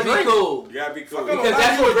cool. You gotta be cool. You gotta be cool. Because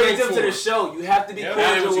that's what brings them to the show. You have to be cool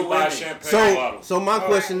with women. So my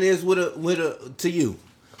question is to you.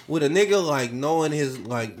 Would a nigga like knowing his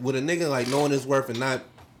worth and not?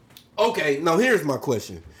 Okay, now here's my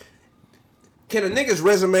question. Can a nigga's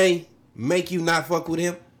resume make you not fuck with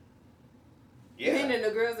him? Yeah. Meaning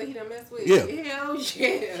the girls that he done mess with? Yeah. Hell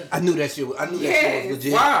yeah. I knew that shit was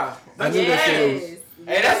legit. Why? I knew that shit was.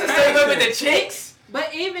 Hey, that's the same with the chicks.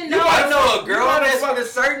 But even though I know a girl that's with a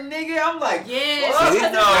certain nigga, I'm like,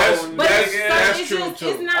 that's true too.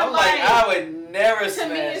 It's not I'm like, I would never. To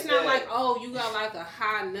me, it's not like, oh, you got like a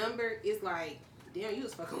high number. It's like, damn, you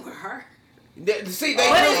was fucking with her. See, they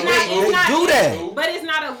do that. But it's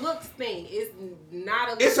not a looks thing. It's not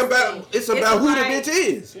a looks thing. It's about who the bitch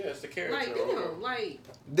is. Yeah, it's the character. Like, damn, like.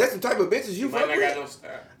 That's the type of bitches you fuck with. No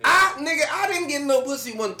style. I didn't get no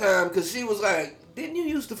pussy one time because she was like, didn't you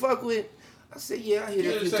used to fuck with? I said, yeah, I hit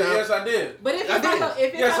it a few times. Yes, I did. But if it's like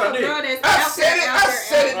a girl that's I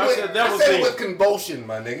said it with convulsion,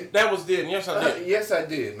 my nigga. That was then. Yes, I did. Yes, I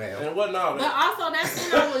did, man. And what now? But also,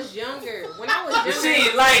 that's when I was younger. When I was younger. She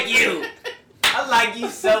ain't like you. I like you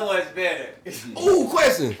so much better. Ooh,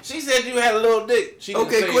 question. She said you had a little dick. She didn't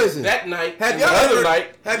say question. That night. Have y'all ever?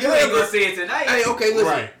 Have you ain't gonna say it tonight? Hey, okay, listen.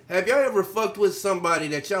 Right. Have y'all ever fucked with somebody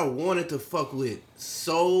that y'all wanted to fuck with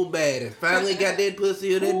so bad and finally got that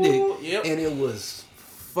pussy or that dick, and it was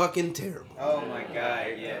fucking terrible? Oh my god,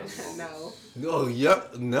 yes. No. Oh,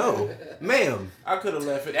 yep, no, ma'am. I could have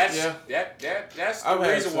left it. That's the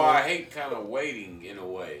reason why I hate kind of waiting in a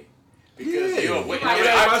way. Because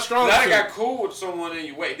I got cool with someone and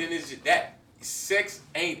you wait, then it's just that sex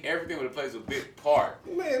ain't everything, but it plays a big part.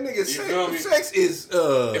 Man, nigga, sex is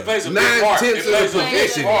it plays a big part. It plays a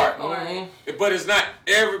big part. Mm-hmm. But it's not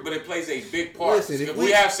but it plays a big part. Listen, if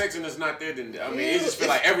we have sex and it's not there, then it just feel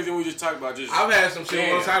like everything we just talked about just. I've had some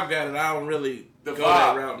shit once I've got it. I don't really go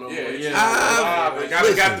that route no more.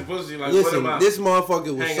 I got the pussy. Like, listen, this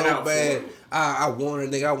motherfucker was so bad. I want her,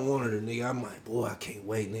 nigga. I'm like, boy, I can't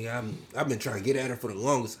wait, nigga. I've been trying to get at her for the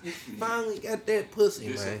longest. Finally got that pussy,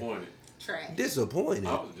 man. Disappointed.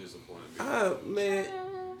 I was disappointed. Man.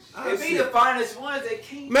 They be the finest ones that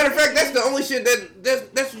can't. Matter of fact, that's the only shit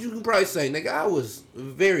that's what you can probably say, nigga. I was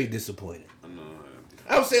very disappointed.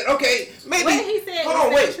 I was saying, okay, maybe. What he said, hold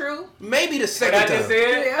on, wait. True? Maybe the second time.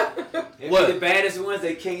 Yeah. What? The baddest ones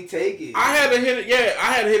that can't take it. I had to hit it. Yeah,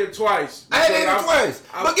 I had to hit it twice. I had to hit it twice.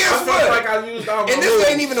 But guess what? Like I used all my and this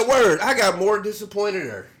ain't even a word. I got more disappointed in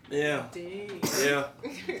her. Yeah. Dang. Yeah.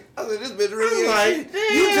 I said, this bitch really like,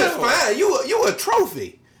 damn. You just fine. You a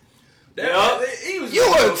trophy. You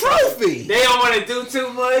a trophy. They don't want to do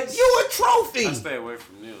too much. You a trophy. I stay away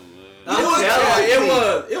from them, man.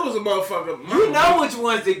 It was a motherfucker. You know which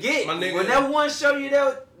ones to get. My nigga. When that one show you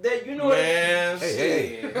that you know. Man,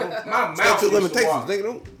 hey. My mouth is limitations. Nigga,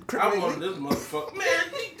 don't I want this motherfucker. Man,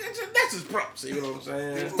 that's his props. You know what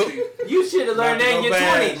I'm saying? You should have learned that in your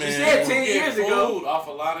 20s. You said 10 years ago. Off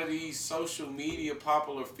a lot of these social media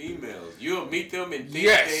popular females. You'll meet them and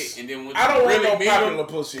think and then when I don't really want no meet popular them,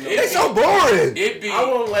 pussy. They so boring. I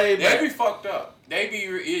won't lay back. They be fucked up.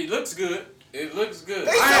 It looks good. It looks good.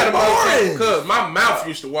 I had a motherfucker because my mouth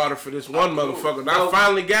used to water for this one motherfucker. And I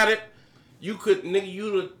finally got it. You could, nigga,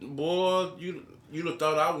 you'd have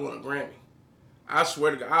thought I won a Grammy. I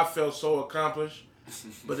swear to God, I felt so accomplished.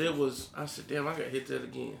 But I said, damn, I got to hit that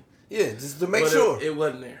again. Yeah, just to make sure. It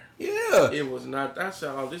wasn't there. Yeah. It was not. I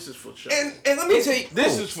said, oh, this is for show. And let me tell you.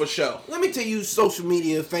 This is for show. Let me tell you social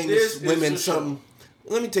media famous women something.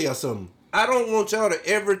 Let me tell y'all something. I don't want y'all to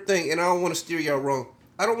ever think, and I don't want to steer y'all wrong,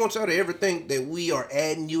 I don't want y'all to ever think that we are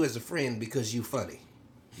adding you as a friend because you funny.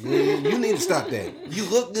 You need to stop that. You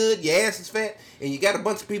look good, your ass is fat, and you got a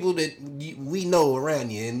bunch of people that we know around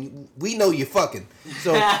you, and we know you're fucking.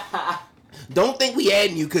 So don't think we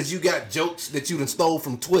adding you because you got jokes that you done stole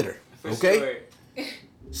from Twitter. Okay? Sure.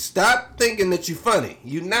 Stop thinking that you funny.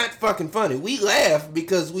 You're not fucking funny. We laugh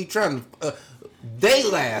because we trying to. They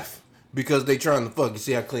laugh because they trying to fuck. You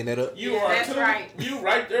see how I clean that up? You are That's too. Right. You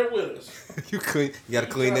right there with us. You gotta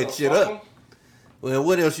clean that shit up. Well,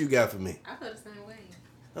 what else you got for me? I feel the same way.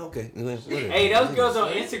 Okay. Hey, those girls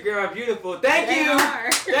on Instagram are beautiful. Thank you.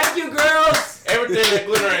 Thank you, girls. Everything that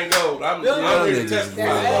glitter ain't gold. I'm ready to testify.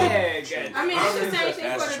 I mean, it's the same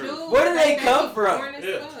thing for the dudes. Where do they come from?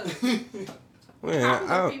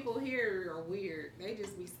 Man, people here are weird. They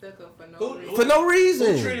just be stuck up for no reason. For no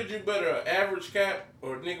reason. Who treated you better, an average cat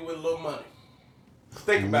or a nigga with a little money?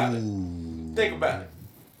 Think about it. Think about it.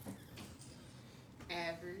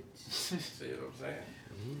 Average. See what I'm saying?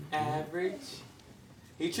 Average.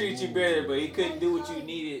 He treated you better, but he couldn't do what you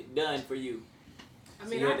needed done for you. I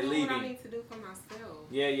mean, I do what I need to do for myself.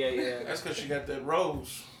 Yeah. That's because she got that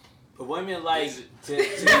rose. But women like she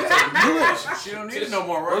don't need no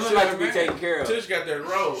more rose. Women like to be taken care of. Tish got that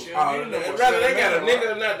rose. Rather they got a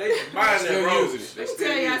nigga or not, they buying that rose. Let me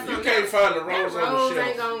tell y'all something. You can't find the rose on the shelf. Rose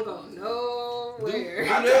ain't gonna go nowhere.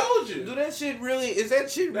 I told you. Do that shit really? Is that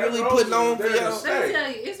shit really putting on for y'all? Let me tell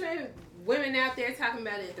you, it's been women out there talking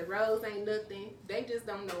about it. The rose ain't nothing. They just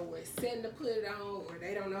don't know what setting to put it on, or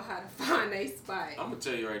they don't know how to find their spot. I'm gonna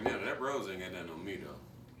tell you right now, that rose ain't got nothing on me though.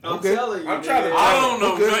 I'm telling you. I'm trying to. I don't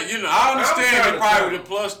know. Okay. You know, I understand it probably the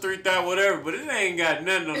plus 3,000 whatever, but it ain't got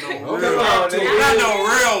nothing on no real. Not no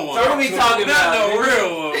real one. So what we talking about? Not no real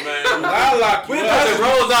one, man. We put the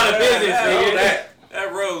rose out of business, nigga.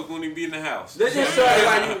 That rose when he be in the house. Let's just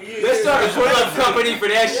start a pull-up company for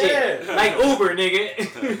that shit. Like Uber,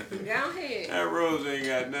 nigga. Go ahead. That rose ain't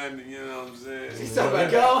got nothing, you know what I'm saying? She's talking about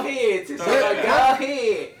go ahead. She's talking about go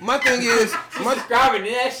ahead. My thing is, subscribing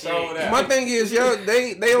to that shit. My thing is, y'all,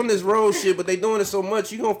 they on this rose shit, but they doing it so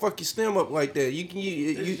much, you gonna fuck your stem up like that.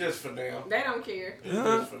 It's just for now. They don't care. It's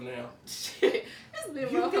just for now. Shit. It's been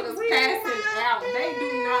motherfuckers passing out. They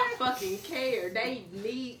do not fucking care. They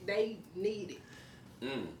need it.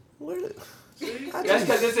 That's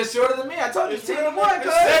because it's shorter than me. I told you it's 10 to 1.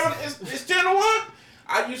 It's 10 to 1.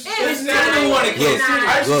 I used to say 7 to 1.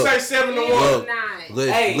 I used to say 7 to 1.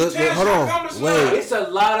 Hey, look, hold on. Wait. It's a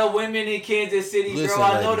lot of women in Kansas City, Listen, girl.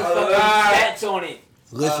 I know the fucking stats on it.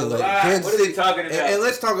 Listen, what are we talking about? And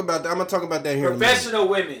let's talk about that. I'm gonna talk about that here. Professional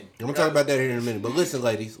women. I'm gonna talk about that here in a minute. But listen,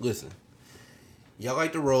 ladies, listen. Y'all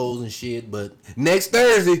like the rolls and shit, but next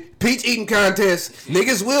Thursday, peach eating contest,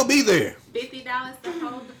 niggas will be there. $50 to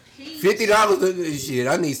hold the peach. $50 shit.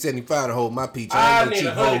 I need $75 to hold my peach. I need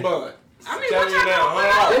a honey bun. I mean, what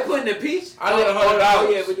y'all They putting the peach? I need $100. Oh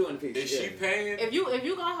yeah, we're doing the peach. Is she paying? If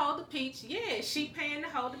you gonna hold the peach, yeah, she paying to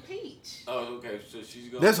hold the peach. Oh, okay. So she's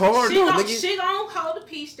gonna. That's hard, she though, gonna, nigga. She gonna hold the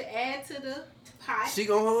peach to add to the pot. She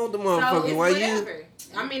gonna hold the So motherfucker. it's Why whatever. you?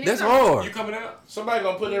 I mean, That's it's hard. You coming out? Somebody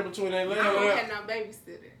gonna put her between their legs. I don't have no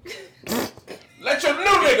babysitter. Let your new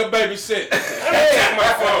nigga babysit. Let me check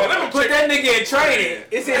my phone. Let me put that nigga in training.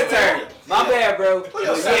 It's his turn. My bad, bro. Put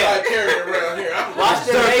your satellite carrier around here. Watch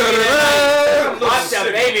the baby tonight. Watch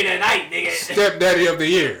the baby tonight, nigga. Stepdaddy of the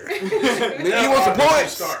year. Nigga, you want some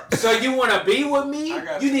points? So you want to be with me?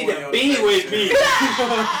 You need to be with me.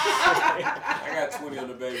 I got 20 on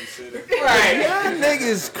the babysitter. Right. Y'all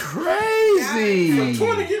niggas crazy. For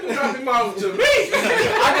 20, you can drop him off to me.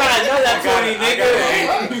 I got another 20, nigga.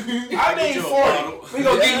 I need 40. We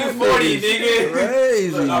gonna give you 40, nigga.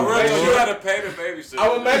 Crazy. You gotta pay the babysitter. I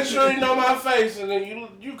will make sure you know my face, and then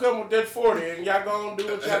you come with that 40, and y'all gonna do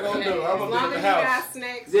what y'all gonna do. I'm gonna be in the house.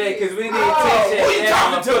 Snacks, yeah, because we need Tish. Who you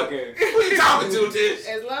talking to? Who you talking to, Tish?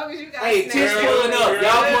 As long as you got Hey, snacks. Tish pulling up.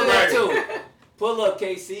 Y'all pull up too. Pull up,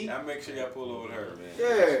 KC. I make sure y'all pull over her, man.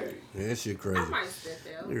 Yeah. That shit crazy. I might step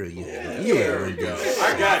out. Yeah, we go.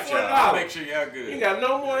 I got y'all. I'll make sure y'all good. You got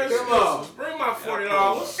no more excuses. Bring my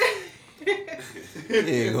 $40. You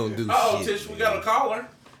ain't gonna do Uh-oh, shit. Tish, we got a caller.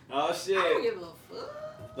 Oh, shit. I don't give a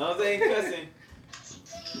fuck. No, they ain't cussing.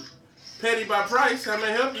 Petty by price. How may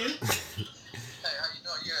I help you? Hey, how you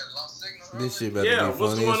doing? You had lost signal? This shit about to Yeah, be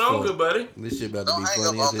what's funny going as on, fuck. good buddy? This shit about to Don't be hang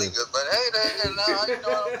funny up as on me, hell. good buddy. Hey there, now how you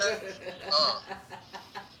doing? Okay.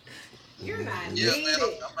 You're not Yes, needed. man,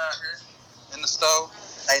 I'm out here in the store.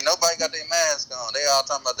 Ain't nobody got their mask on. They all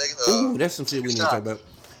talking about they. Ooh, that's some shit we need to talk about.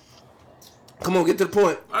 Come on, get to the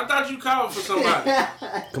point. I thought you called for somebody.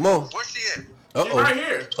 Come on. Where's she at? She's right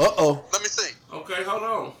here. Uh-oh. Let me see. Okay, hold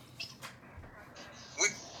on. We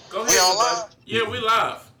Go we ahead, on good buddy. live? Yeah, we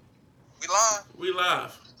live. We live? We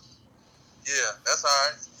live. Yeah, that's all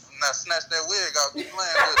right. Now snatch that wig off. You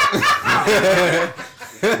playing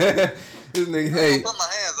with it. This nigga, I'm hey. putting my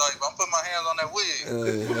hands on you. I'm putting my hands on that wig. I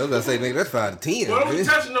was about to say, nigga, that's 5 to 10. Well, don't be bitch.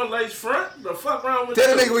 touching no lace front. The fuck wrong with Tell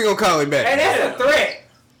you? the nigga we gonna call him Hey, back. that's a threat.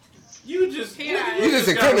 You just You just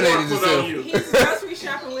got incriminated one foot yourself. on you. He's grocery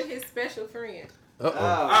shopping with his special friend. Oh, it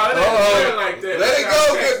ain't like that. Let it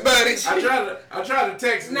go, good buddy. I tried to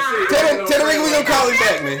text him. Nah. and see. Tell the nigga we gonna call him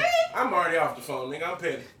back, man. I'm already off the phone, nigga. I'm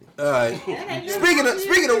petty.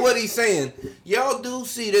 Speaking of what he's saying, y'all do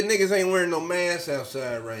see that niggas ain't wearing no masks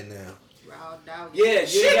outside right now. Yeah,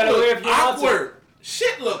 you gotta wear if you want to.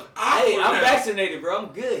 Shit look awkward. Hey, I'm vaccinated, bro. I'm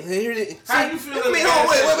good. How you feel? Wait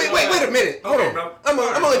a minute. Hold on. Bro. I'm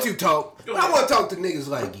gonna let you talk. But I want to talk to niggas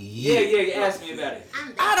like you. Yeah. Ask me about it.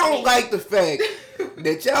 I don't like the fact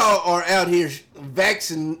that y'all are out here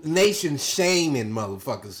vaccination shaming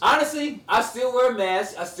motherfuckers. Honestly, I still wear a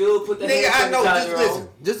mask. I still put the hand sanitizer on.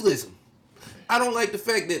 Just listen. I don't like the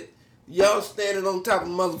fact that y'all standing on top of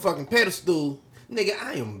a motherfucking pedestal. Nigga,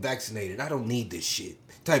 I am vaccinated. I don't need this shit.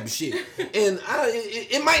 Type of shit. And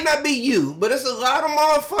it might not be you, but it's a lot of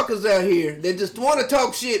motherfuckers out here that just want to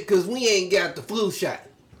talk shit because we ain't got the flu shot.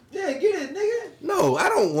 Yeah, get it, nigga. No, I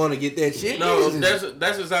don't want to get that shit. No,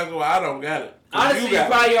 that's exactly why I don't got it. Honestly, you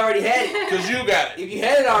probably already had it. Because you got it. If you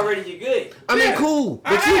had it already, you're good. I mean, cool.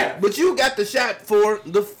 But you got the shot for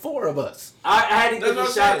the 4 of us. I had to get the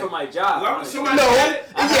shot for my job. You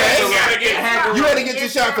had to get your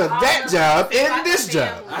shot for that job and this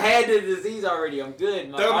job. I had the disease already. I'm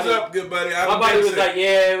good. Thumbs up, good buddy. My body was like,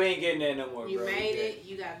 yeah, we ain't getting that no more, bro. You made it.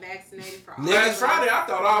 You got vaccinated for all. Last Friday, I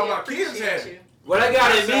thought all my kids had it. What I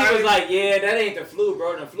got in me was like, yeah, that ain't the flu,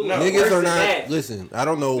 bro. The flu. Niggas are not. Listen, I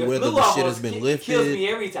don't know whether the shit has been lifted. Kills me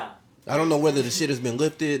every time. I don't know whether the shit has been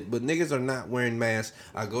lifted, but niggas are not wearing masks.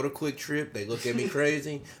 I go to Quick Trip, they look at me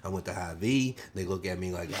crazy. I went to Hy-Vee, they look at me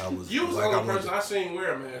like I was. You was the only person I seen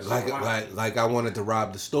wear a mask. Like I wanted to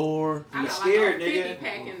rob the store. I'm scared, like nigga.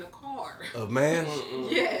 Pack in the car. Of masks?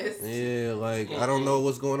 Yes. Yeah, like I don't know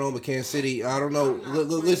what's going on with Kansas City. I don't know.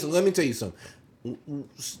 Listen, let me tell you something.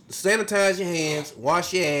 Sanitize your hands,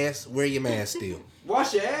 wash your ass, wear your mask still.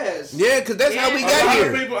 Wash your ass? Yeah, because that's how we got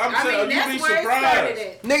here. People, you'd be surprised.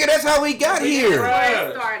 Nigga, that's how we got here.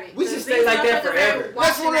 We should stay like that forever.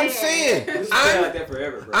 That's what I'm saying. We should stay like that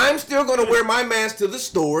forever, bro. I'm still going to wear my mask to the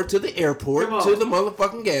store, to the airport, to the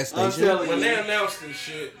motherfucking gas station. When they announced this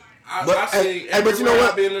shit, I see but you know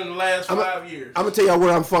what? I've been in the last 5 years. I'm going to tell y'all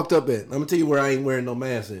where I'm fucked up at. I'm going to tell you where I ain't wearing no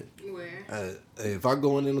mask at. Where? If I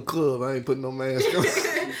go in the club, I ain't putting no mask on.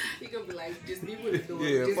 You gonna be like, just be with the Lord.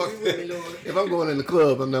 Yeah, just fuck be with the Lord. If I'm going in the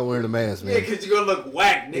club, I'm not wearing a mask, man. Yeah, because you're gonna look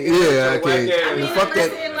whack, nigga. Yeah, I can't. Fuck that.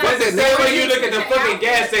 That's the same way you look at the fucking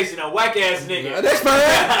gas station, a whack ass nigga. That's fine.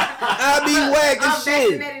 I be whack as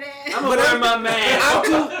shit. I'm gonna wear my mask.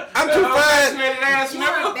 I'm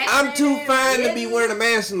too fine to be wearing a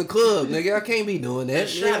mask in the club, nigga. I can't be doing that.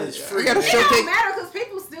 I gotta showcase. It don't matter because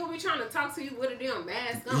people still be trying to talk to you with a damn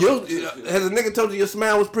mask on. Has a nigga told you your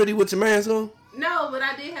smile was pretty with your mask on? No, but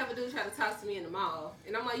I did have a dude try to talk to me in the mall,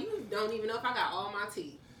 and I'm like, you don't even know if I got all my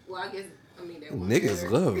teeth. Well, I guess. That niggas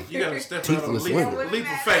love it. You gotta step out on leap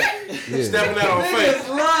of faith. Yeah. Stepping out on faith.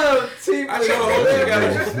 Love teeth. I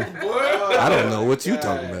don't know what you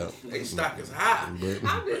talking about. They stock is high. I'm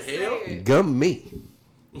just saying. Gum me.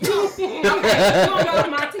 You don't know if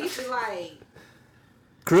my teeth is like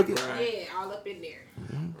crooked. Yeah, all up in there.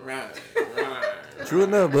 Right. True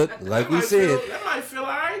enough, but like we said, that might feel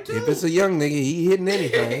alright too. If it's a young nigga, he hitting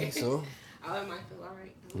anything. So. Oh, it might feel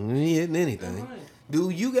alright. He hitting anything.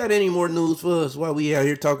 Dude, you got any more news for us while we out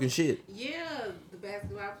here talking shit? Yeah, the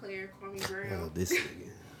basketball player, Kwame Brown. Oh, this nigga.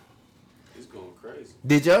 He's going crazy.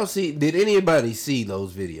 Did anybody see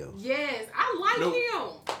those videos? Yes, I like him.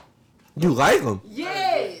 You like him?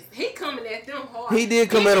 Yes, he coming at them hard. He did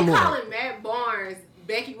come at them hard. Calling Matt Barnes,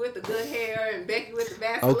 Becky with the good hair and Becky with the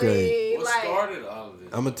Vaseline. Okay. What started all of this?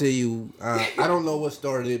 I'm going to tell you, I don't know what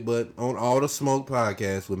started it, but on All the Smoke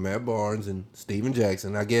podcast with Matt Barnes and Steven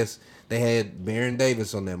Jackson, I guess they had Baron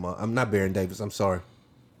Davis on that I'm not Baron Davis, I'm sorry.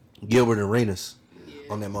 Gilbert Arenas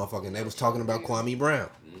on that motherfucker. And they was talking about Kwame Brown.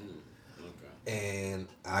 Okay. And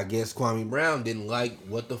I guess Kwame Brown didn't like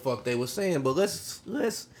what the fuck they were saying. But let's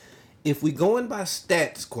if we going by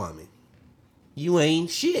stats, Kwame, you ain't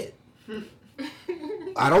shit.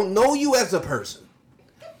 I don't know you as a person.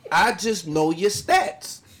 I just know your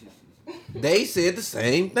stats. They said the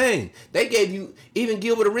same thing. They gave you, even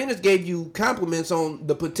Gilbert Arenas gave you compliments on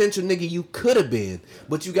the potential nigga you could have been,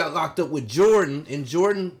 but you got locked up with Jordan, and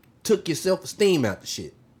Jordan took your self-esteem out the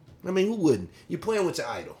shit. I mean, who wouldn't? You're playing with your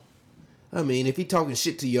idol. I mean, if he talking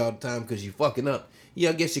shit to you all the time because you fucking up, yeah,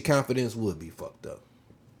 I guess your confidence would be fucked up.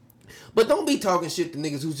 But don't be talking shit to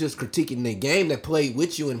niggas who's just critiquing their game that played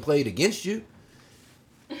with you and played against you.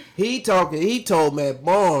 He told Matt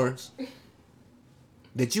Barnes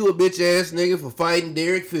that you a bitch ass nigga for fighting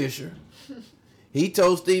Derek Fisher. He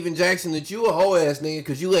told Steven Jackson that you a hoe ass nigga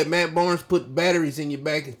because you let Matt Barnes put batteries in your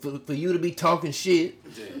back for you to be talking shit.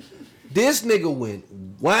 This nigga went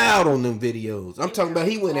wild on them videos. I'm talking about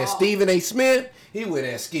he went at Stephen A. Smith. He went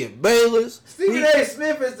at Skip Bayless. Stephen A.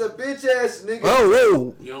 Smith is the bitch ass nigga.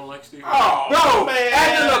 Oh, You don't like Stephen? Oh, bro, man.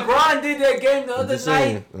 after LeBron did that game the other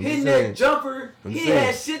night, hitting that jumper, he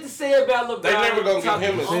had shit to say about LeBron. They never gonna give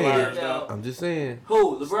him his flowers, though. I'm just saying.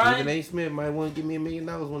 Who, LeBron? Stephen A. Smith might want to give me $1 million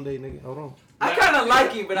one day, nigga. Hold on. I kind of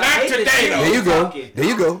like him, but I hate today, the shit though. There you go. talking. There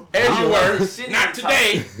you go. As you were. Shit Not he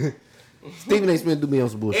today. Stephen A. Smith do me on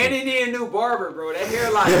some bullshit. And he need a new barber, bro. That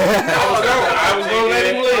hairline. I was gonna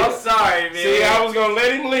let him live. I'm sorry, man. See, I was gonna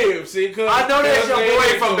let him live. See, cause I know that's your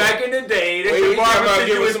boy from back in the day. That's your barber since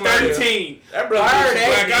you was 13. That brother Fire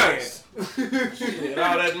black that ice. Shit,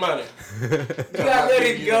 all that money. You gotta let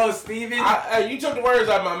it go, Steven. Hey, you took the words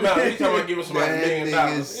out of my mouth. You talking about giving somebody $1 million? That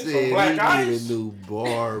nigga It's said some black he ice. need a new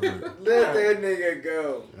barber. Let that nigga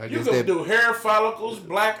go. I You guess can that, do hair follicles,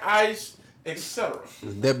 black ice, etc.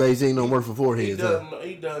 that base ain't no work for He foreheads. Huh?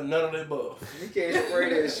 done none of the above. You can't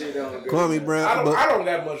spray that shit on. Kwame Brown. I don't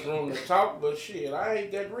got much room to talk, but shit, I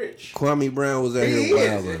ain't that rich. Kwame Brown was out He here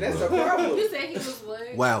is, wilding. and that's bro. the problem. You said he was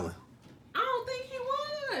what? Wilding. I don't think he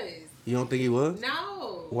was. You don't think he was?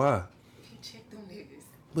 No. Why? You check them niggas.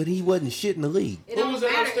 But he wasn't shit in the league. It Who don't was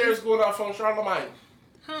that matter. upstairs going off on Charlemagne?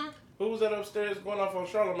 Huh? Who was that upstairs going off on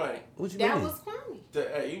Charlemagne? What you That mean? was Kwame.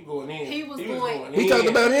 Hey, you going in? He was going- He talked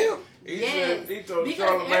about him? He Yes. said he told Because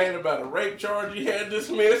Charlemagne about a rape charge he had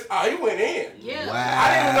dismissed. Oh, he went in. Yeah. Wow.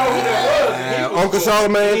 I didn't know who that was. and he was Uncle going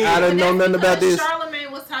Charlemagne, in. I didn't know nothing about Because this.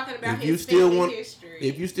 Charlemagne was talking about If you his still family want, history.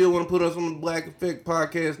 if you still want to put us on the Black Effect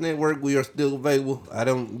Podcast Network, we are still available. I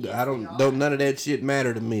don't none of that shit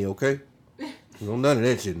matter to me. Okay, none of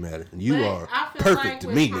that shit matter. You But are I feel perfect like to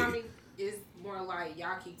with me, Kwame, nigga. it's more like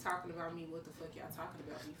y'all keep talking about me. What the fuck y'all talking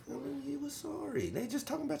about me for? He was sorry. They just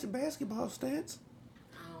talking about your basketball stats.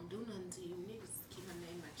 I don't do nothing to you niggas. Keep my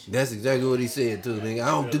name out your That's exactly what he said too, nigga.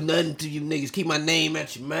 I don't do nothing to you niggas. Keep my name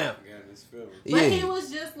out your mouth. But he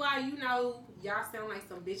was just like, y'all sound like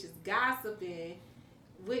some bitches gossiping,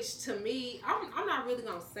 which to me, I'm not really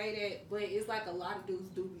gonna say that, but it's like a lot of dudes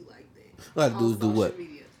do be like that. A lot of dudes do on what? social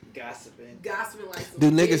media. Gossiping. Gossiping like some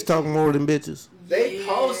Do niggas bitches. talk more than bitches? They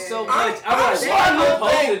post so much. I'm starting to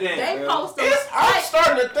think They post so I'm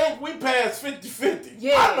starting to think we passed 50-50.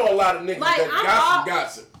 Yeah. I know a lot of niggas Like, that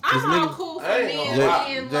gossip. I'm all niggas- cool for I ain't men gonna lie.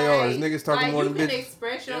 being JR, like, is niggas talking like more you than can bitches?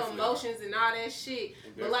 express your Definitely. emotions and all that shit.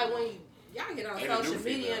 But like when y'all get on And the social new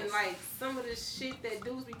media and females. like some of the shit that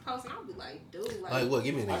dudes be posting, I'll be like, dude, Like what?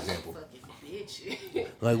 Give me an I'm example. fucking bitch.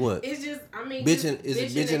 Like what? It's just, I mean, Bitching is it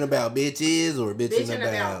bitching about bitches or bitching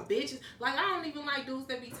about? bitches. Like I don't even like dudes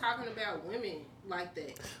that be talking about women like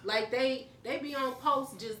that. Like they be on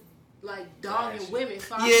posts just like dogging women.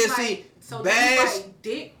 So I Yeah, be see, like, so bash- you like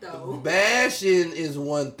dick though. Bashing is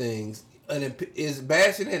one thing. Is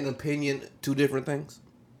bashing and opinion two different things?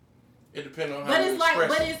 It depends on how But you it's like,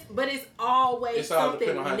 express but it's always It's all something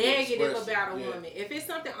depend on how you negative express it. about a Yeah. woman. If it's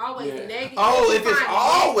something always Yeah. negative, Oh, you if it's find it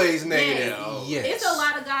always negative. negative, Yes. yes. It's a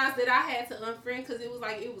lot of guys that I had to unfriend because it was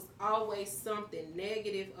like it was always something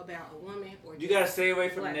negative about a woman or You gotta stay away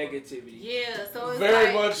from Black negativity. Yeah, so it's Very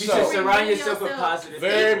like, much You so. should remove surround yourself with positive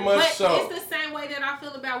Very people. much but so. it's the same way that I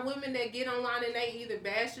feel about women that get online and they either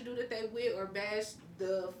bash the dude that they with or bash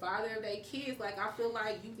the father of their kids. Like I feel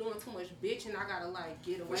like you doing too much bitching. I gotta like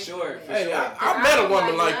get away. sure, From for that. Hey, sure. I 'Cause met a don't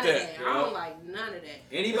woman like none of that. I don't like none of that.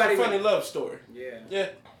 Anybody It's a funny with, love story. yeah. Yeah.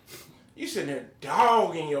 You sitting there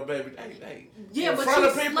dogging your baby. Hey, Yeah, in but front you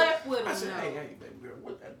of people. slept with him. I said, though. hey, baby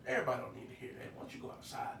girl, everybody don't need to hear that. Why don't you go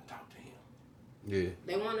outside and talk to him? Yeah.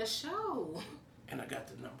 They want a show. And I got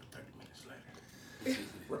the number 30 minutes later.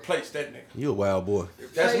 Replace that nigga. You a wild boy.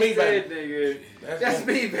 That's me, baby. Nigga. That's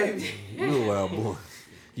me, baby. You a wild boy.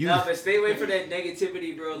 You No, but stay away from that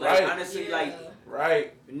negativity, bro. Like Right. honestly, Yeah. like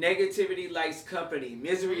Right. negativity likes company.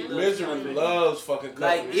 Misery loves Misery company. loves fucking company.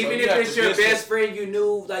 Like So even you if have it's to your distance- best friend you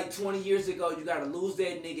knew like 20 years ago, you gotta lose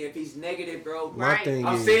that nigga if he's negative, bro. my Right. thing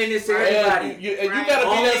I'm is saying this to Yeah, everybody. you Right. gotta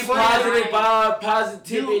be Only that friend. positive Right. vibe,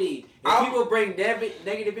 positivity. If I'm- people bring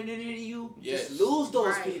negative energy to you, Yes. just lose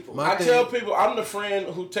those Right. people. My I thing- tell people I'm the friend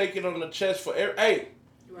who take it on the chest for hey,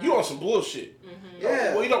 you on some bullshit.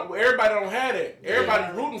 Yeah. We don't. Everybody don't have that.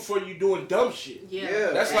 Everybody rooting for you doing dumb shit.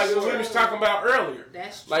 Yeah. That's like what we was talking about earlier.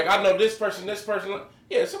 That's true. Like I know this person.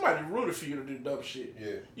 Yeah, somebody rooted for you to do dumb shit. Yeah.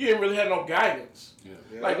 You didn't really have no guidance.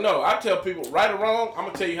 Yeah. Like no, I tell people right or wrong. I'm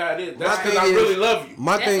gonna tell you how it is. That's My because I thing really is- love you.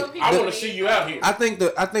 My That's thing. what people I the- want to see you out here. I think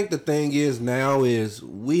the thing is now is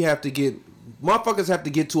we have to get motherfuckers have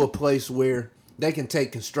to get to a place where they can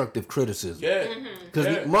take constructive criticism. Yeah. Because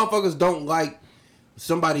Yeah. motherfuckers don't like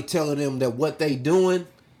somebody telling them that what they doing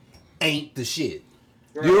ain't the shit.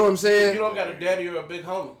 You know what I'm saying? You don't got a daddy or a big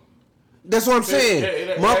homie. That's what I'm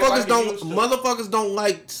saying. Motherfuckers don't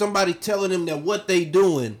like somebody telling them that what they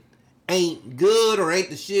doing ain't good or ain't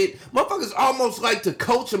the shit. Motherfuckers almost like to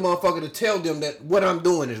coach a motherfucker to tell them that what I'm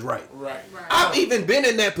doing is right. Right. I've even been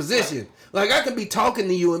in that position. Like, I could be talking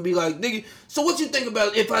to you and be like, nigga, so what you think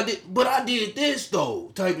about if I did, but I did this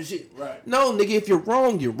though, type of shit. Right. No, nigga, if you're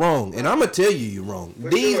wrong, you're wrong. And I'm going to tell you're wrong.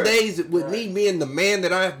 These days, with me being the man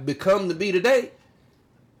that I've become to be today,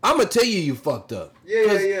 I'm going to tell you fucked up.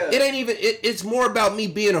 Yeah. It ain't even, it's more about me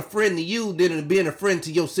being a friend to you than being a friend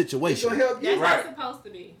to your situation. It's gonna help you. That's how it's supposed to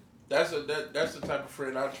be. That's the type of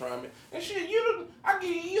friend I try me. And shit, I give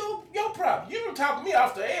you your problem. You done talk me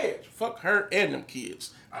off the edge. Fuck her and them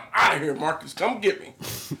kids. I'm out of here, Marcus. Come get me.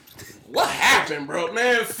 What happened, bro?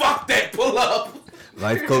 Man, fuck that. Pull up.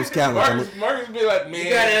 Life Coach Calvin. Marcus be like, man,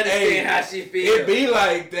 you gotta understand how she feels. It be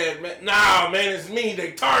like that, man. Nah, man, it's me.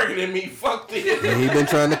 They targeting me. Fuck this. And he been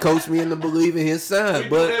trying to coach me into believing his side,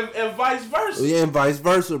 and vice versa. Yeah, and vice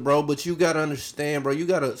versa, bro. But you gotta understand, bro. You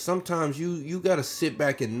gotta sometimes you gotta sit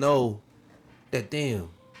back and know that damn.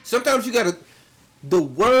 Sometimes you gotta. The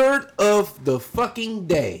word of the fucking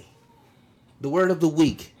day, the word of the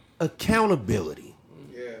week, accountability.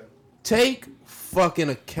 Yeah. Take fucking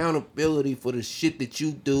accountability for the shit that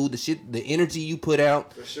you do, the energy you put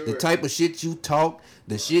out, the type of shit you talk,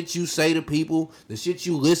 the shit you say to people, the shit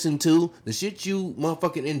you listen to, the shit you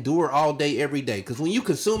motherfucking endure all day, every day. Because when you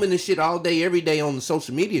consuming this shit all day, every day on the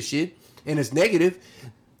social media shit, and it's negative,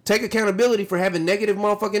 take accountability for having negative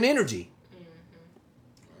motherfucking energy.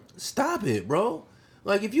 Stop it, bro.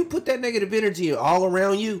 Like, if you put that negative energy all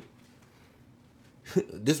around you,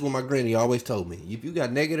 this is what my granny always told me. If you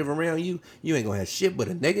got negative around you, you ain't gonna have shit but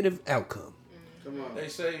a negative outcome. Come on. They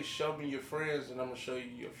say, show me your friends and I'm gonna show you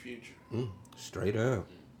your future. Straight up.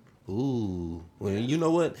 Ooh. Well, you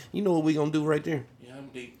know what? You know what we gonna do right there? Yeah, I'm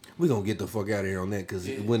deep. We gonna get the fuck out of here on that, because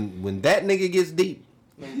when that nnigga gets deep,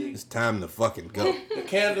 it's time to fucking go. The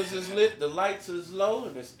candles is lit, the lights is low,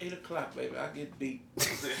 and it's 8 o'clock, baby. I get deep.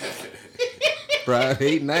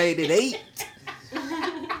 Friday night at 8.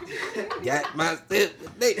 Got my step.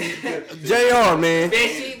 JR, man.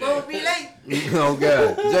 Bitch, she won't be late. Oh,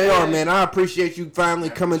 God. JR, man, I appreciate you finally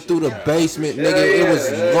coming through the basement, nigga. It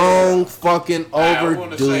was long fucking overdue. I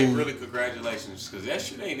want to say really congratulations, because that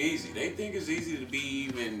shit ain't easy. They think it's easy to be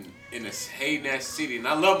even in a hating-ass city, and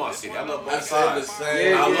I love my city. I love both sides.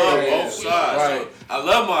 I love both sides. Right. I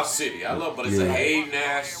love my city. But it's a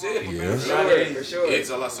hating-ass city, man. For sure. It's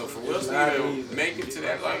a lot. So for us to make it to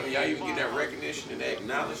that level, y'all even get that recognition and that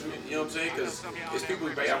acknowledgement, you know what I'm saying? Because it's people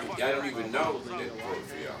y'all don't even know that vote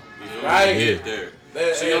for y'all. You know, right. Get there.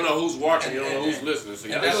 So you don't know who's watching, you don't know who's listening. So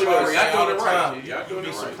and that's why y'all doing it right. Y'all doing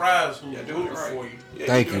it surprised who's rooting for you.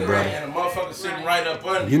 Thank you, brother. And a motherfucker sitting right up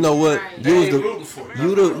under you. know what? You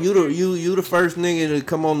the first nigga to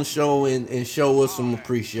come on the show and show us some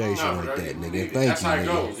appreciation like that, nigga. Thank you. That's how it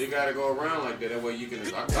goes. You gotta go around like that. That way you can.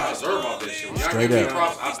 I deserve all this shit. Straight up.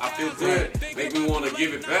 I feel good. Make me want to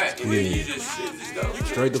give it back. And then you just go.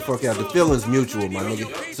 Straight the fuck out. The feeling's mutual, my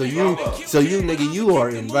nigga. So you nigga, you are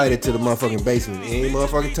invited to the motherfucking basement. Any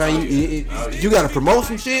motherfucking time you gotta promote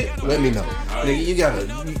some shit, let me know. Nigga,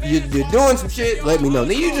 you're doing some shit, let me know.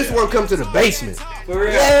 Nigga, you just want to come to the basement.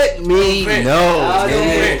 Let me know,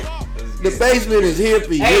 nigga. The basement is here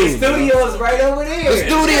for you. Hey, the studio's right over there. The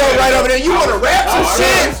studio right over there. You want to rap some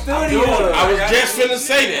shit? I was just finna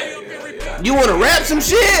say that. You want to rap some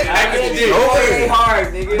shit? Okay,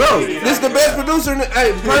 hard, nigga. Bro, this the best producer.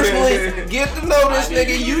 Hey, personally, get to know this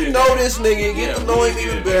nigga. You know this nigga. Get to know him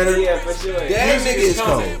even better. Yeah, for sure. That nigga is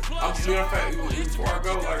cold. Before I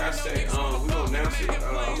go, like I said, we gonna announce it. I'm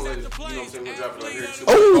gonna let it, you know what I'm saying, we'll drop it right here too.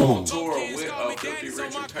 Oh. On tour with Filthy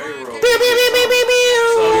Rich and Payroll. So yeah,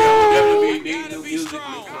 we'll definitely be needing new music,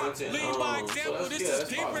 new content. So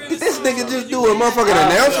that's fine. Did this nigga just do a motherfucking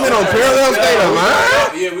announcement on Parallel State of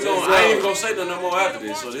Mind? Yeah, I ain't even gonna say no more after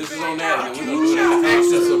this. So this is on that, and we're gonna do that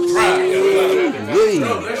extra surprise.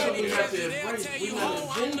 Bro, that's what we have to embrace. We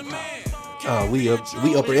not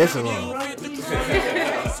we upper echelon.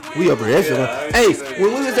 We upper echelon. Hey,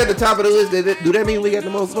 when we was at the top of the list, do that mean we got the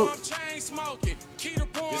most votes?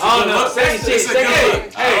 I don't know. Say shit. Hey,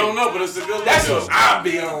 I don't know, but it's a good look. That's what I'll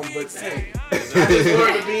be on, but hey, I just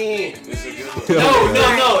want to be in. It's a good look.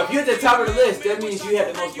 No. If you're at the top of the list, that means you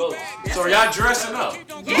had the most votes. So y'all dressing up?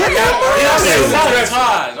 I'm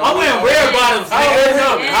wearing red bottoms. I'm wearing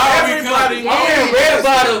red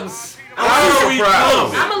bottoms.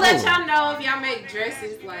 I'm gonna let y'all know if y'all make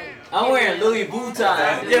dresses like I'm wearing Louis Vuitton.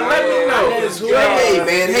 Yeah, let me know. Hey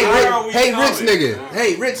man,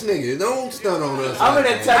 hey rich nigga, don't stun on us. I'm in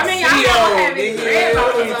a tuxedo. Nigga,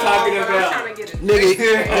 what are you talking about?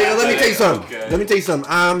 Nigga, let me tell you something. Let me tell you something.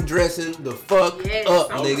 I'm dressing the fuck up,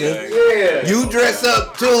 nigga. Yeah. You dress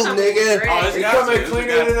up too, nigga. You coming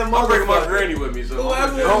cleaner than a motherfucker. I'm bringing my granny with me, so.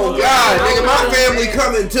 Oh God, nigga, my family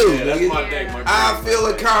coming too, Yeah, that's nigga. my day, my I feel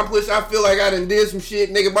accomplished. I feel like I done did some shit,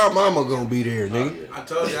 nigga. My mama gonna be there, nigga. I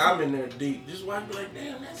told you I'm in there deep. This wife be like,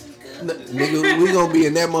 damn, that's just good. Nigga, we gonna be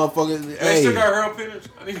in that motherfucker. They Hey, still got her pictures?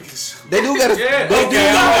 I need to get some. they do gotta. Yeah. They do.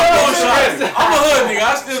 I'm a hood nigga.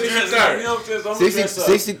 I still dress up. You know what I'm saying? So I'm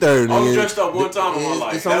 63rd, nigga. I was dressed up one time in my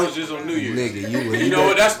life. It's That only- was just on New Year's. Nigga, You know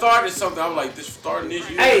what? That started something. I was like, this starting this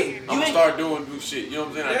year. Hey, I'm gonna start doing new shit. You know what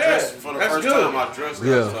I'm saying? I Yeah, dressed for the that's first good. time. I dressed.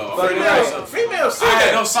 Yeah. So Female see I had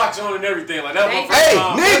that. no socks on and everything. Like that was my first Hey,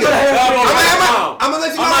 time. nigga, I'm gonna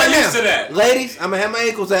let you know I'm right not now. used to that. Ladies, I'm gonna have my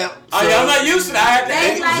ankles out. Oh yeah, I'm not used to that. I had the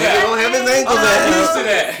ankles Nigga out. don't have his ankles I'm not used out. to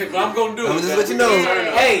that, but I'm gonna do it. I'm just let you know.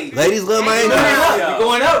 Hey, Ladies love my you ankles.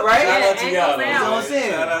 going up, right? Shout out to y'all. That's what I'm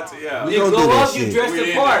saying. Shout out to y'all. We You gonna do go that up, you shit. dress We in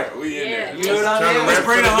the part. there. We in there. You know what I mean? Let's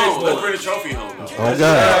bring it for the home. big Let's boy. bring the trophy home. Oh I'm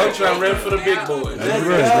God. trying to rep for the big boys. That's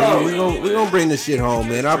right, nigga. We gonna bring this shit home,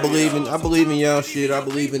 man. I believe in y'all shit. I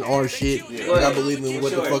believe in our shit. I believe in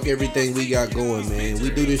what the fuck everything we got going, man. We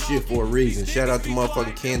do this shit for a reason. Shout out to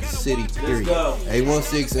motherfucking Kansas City, period.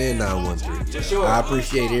 816 and 913. I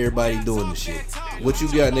appreciate everybody doing the shit. What you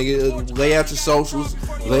got, nigga? Lay out your socials.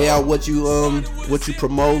 Lay out what you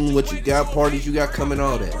promoting, what you got, parties you got coming,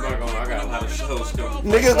 all that. I'm not gonna. I got a lot of shows coming.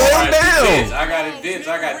 Nigga, lay them down. I got events.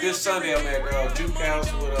 I got this Sunday. I'm at Juke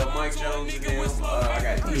House with Mike Jones and them. I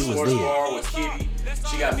got He was Sports dead. Bar with Kitty.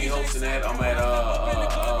 She got me hosting that. I'm at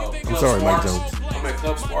Club sorry, Mike Sparks. Jones. I'm at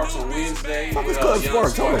Club Sparks on Wednesday. Fuck is with, Club Young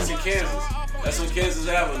Sparks? Hold on. in Kansas. That's on Kansas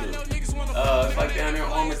Avenue. It's like down there,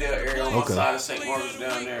 Armadale area on my side of St. Margaret's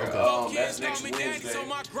down there. That's next Wednesday.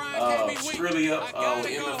 Really up with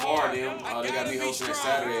MFR and them. They got me hosting that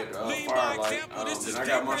Saturday at Firelight. Then I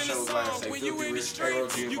got my shows, like I say, Filthy Rich, K.O.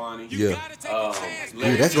 Giovanni. Yeah.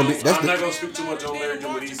 Larry that's gonna be- Jones. that's I'm the- not gonna speak too much on Larry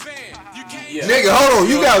Jones, but he's Nigga, hold on.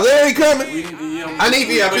 You got Larry coming? I need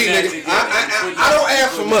we VIP, put that nigga. together. I don't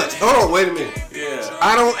ask for much. Hold on, wait a minute. Yeah.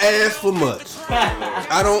 I don't ask for much.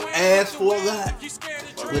 I don't ask for a lot.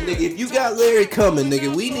 But nigga, if you got Larry coming,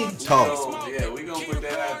 nigga, we need to talk. Yeah, we gonna put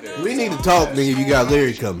that out there. We need to talk, nigga, if you got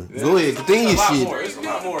Larry coming. Go ahead, continue your shit. It's a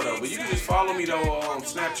lot more though, but you can just follow me though on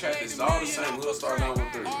Snapchat. It's all the same. We'll start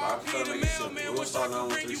 913. I try to make it simple. We'll start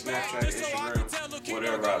 913. Snapchat, Instagram,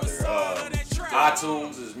 whatever out there.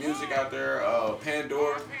 iTunes is music out there.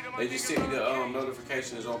 Pandora. They just sent me the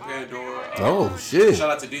notifications on Pandora. Oh shit.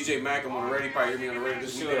 Shout out to DJ Mac. I'm on the radio. You probably hear me on the radio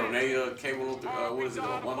this weekend on K103. What is it?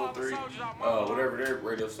 103. Whatever their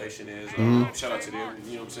radio station is. Shout out to them.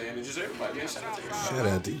 You know what I'm saying? And just everybody, man. Shout out to everybody. Shout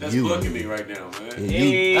out to That's you. booking me right now, man.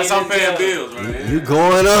 You, That's how I'm paying bills, right? you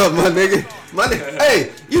going up, my nigga.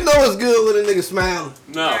 Hey, you know it's good when a nigga smiling.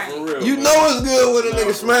 No, for real. You know it's good when a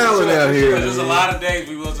nigga smiling out here. There's a lot of days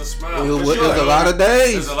we wasn't smiling. There's a lot of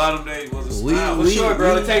days. There's a lot of days we wasn't smiling. For sure,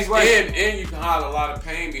 bro. It takes work. And you can hide a lot of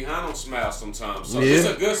pain behind them smiles sometimes. So Yeah. it's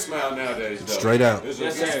a good smile nowadays, though. Straight out. It's a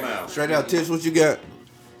good smile. Straight out, Tish, what you got?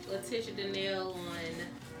 Letitia Danielle on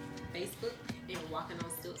Facebook and Walking on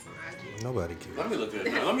Stilts on IG. Nobody cares. Let me look at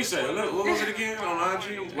it now. Let me say, what was it again on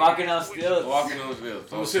IG? Walking on stilts. Walking on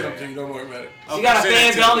stilts. I'm gonna sit up to you, don't worry about it. She got a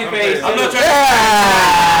fans only page. I'm not trying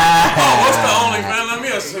to. Oh, what's the only man? Let me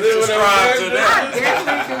subscribe to that.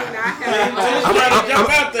 I definitely do not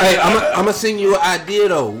have Hey, I'm gonna send you an idea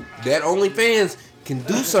though. That OnlyFans can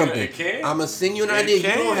do something. It can. I'm gonna send you an It idea. You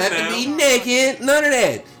can don't have now. to be naked, none of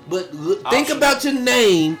that. But think Optional. about your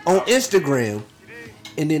name on Instagram,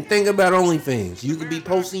 and then think about OnlyFans. You could be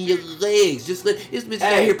posting your legs. Just let this bitch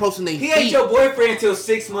out here posting their He feet. ain't your boyfriend until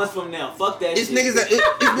 6 months from now. Fuck that It's shit. niggas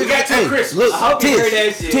that We got till Christmas. Look, I hope you heard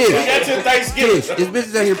that shit. We got till Thanksgiving. Tish, it's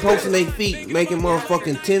bitches out here posting their feet, making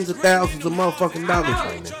motherfucking tens of thousands of motherfucking dollars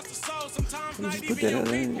right now. Just put that out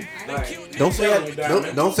there.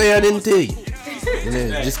 Right. Don't say I didn't tell you.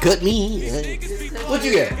 Yeah, just cut me. What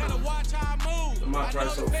you got? My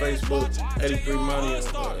price on Facebook, 83 Money on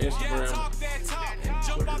Instagram.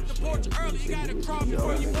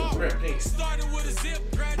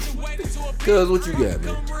 Cuz, what you got,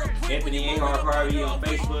 man? Anthony A.R. Harvey on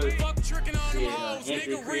Facebook.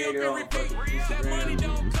 Anthony Creator on fucking Instagram. You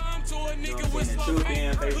know what I'm saying? True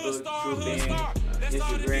Band, Facebook, True Band, Instagram, you know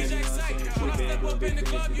what I'm saying? True Band doing big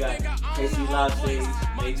things. We got KC Live Stage,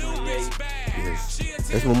 May 28th.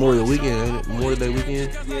 That's Memorial Weekend, ain't it? Memorial Day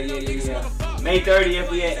weekend. Yeah. May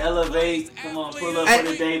 30th, we at Elevate. Come on, pull up for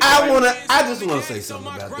the day. I just wanna say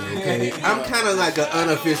something about that. Okay, I'm kind of like an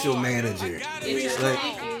unofficial manager. Like,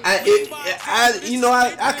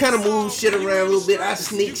 I kind of move shit around a little bit. I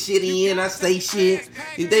sneak shit in. I say shit.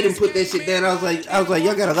 If they didn't put that shit down, I was like,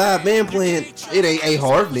 y'all got a live band playing. It ain't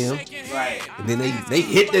hard for them. Right. And then they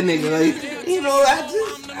hit the nigga like,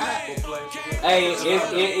 Hey,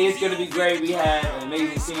 it's gonna be great. We had an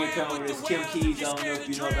amazing singer come over. This Kim Keys. I don't know if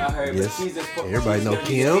you know about her, but she's everybody know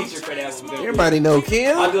Kim. For that one. Everybody know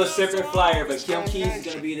Kim. I'll do a separate flyer, but Kim Keys is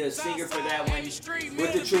gonna be the singer for that one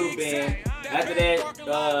with the True Band. After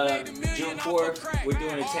that, June 4th, we're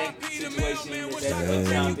doing a Tank situation. It's at the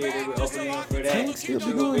Uptown Theater. We're opening up for that. Tank still be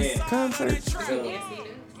doing concerts. So,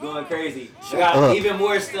 going crazy. I got even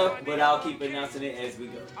more stuff, but I'll keep announcing it as we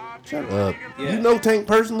go. Shut up. Yeah. You know Tank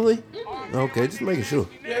personally? Okay, just making sure.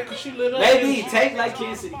 Yeah, cause she lit up. Maybe Tank like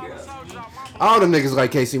Kansas City girls. All them niggas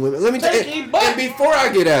like KC women. Let me tell you. And before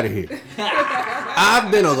I get out of here, I've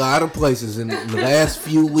been a lot of places in the last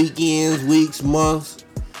few weekends, weeks, months.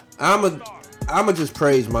 I'ma just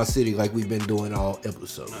praise my city like we've been doing all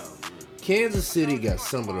episodes. Kansas City got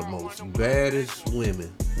some of the most baddest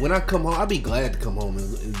women. When I come home, I'll be glad to come home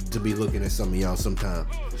and to be looking at some of y'all sometime.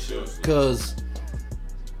 Cause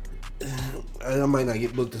I might not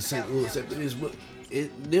get booked to St. Louis after this, but I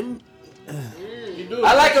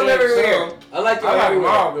like them everywhere. I like them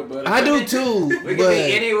everywhere. But I do too. We can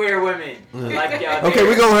be anywhere, women. I like y'all. Okay,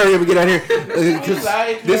 we're gonna hurry up and get out here.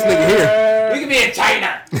 This nigga here. We can be in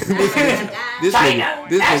China. This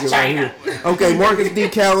nigga right here. Okay, Marcus D.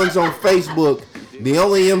 Callens on Facebook. The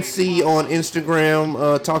Only MC on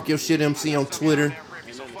Instagram. Talk Your Shit MC on Twitter.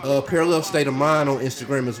 Parallel State of Mind on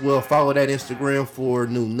Instagram as well. Follow that Instagram for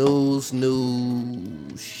new news,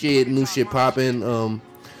 new shit popping.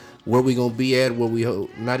 Where we gonna be at?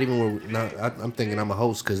 I'm thinking I'm a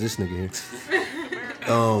host because this nigga here.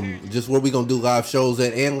 Just where we gonna do live shows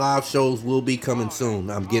at, and live shows will be coming soon.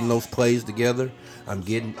 I'm getting those plays together. I'm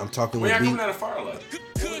talking with coming out of Firelight.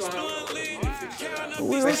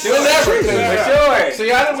 For sure. See,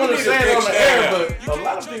 I didn't want to say it on the air, but a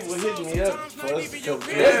lot of people hitting me up for us to come.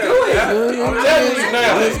 Let's do it. I'm telling you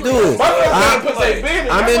now. Let's do it.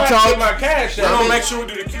 I'm in talk. My cash out. We're gonna make sure we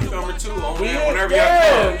do the cucumber too whenever y'all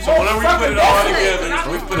come. So whenever we put it all together,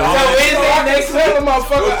 we put it all together. So Wednesday next week,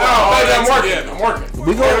 motherfucker. I'm working.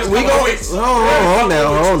 We go. Hold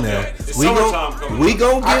on now. We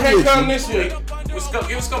go get I can't with come you. this week.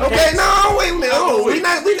 Okay, no, wait a minute. Oh, we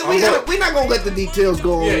not gonna let the details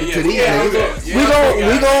go on to these niggas. We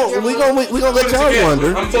gonna let y'all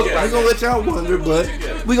wonder. We gonna let y'all wonder, but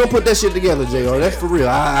we gonna put that shit together, JR. That's for real.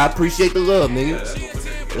 I appreciate the love,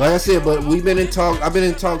 nigga. Like I said, but we've been in talk. I've been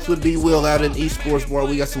in talks with B Will out in East Sports Bar.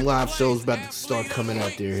 We got some live shows about to start coming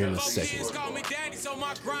out there here in a second.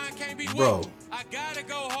 Bro,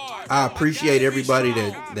 I appreciate everybody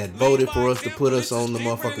that voted for us to put us on the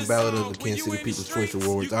motherfucking ballot of the Kansas City People's Choice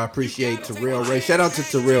Awards. I appreciate Terrell Ray. Shout out to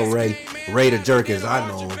Terrell Ray the Jerk, as I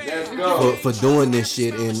know him, for doing this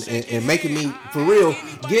shit and making me, for real,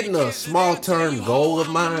 getting a small term goal of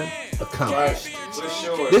mine accomplished.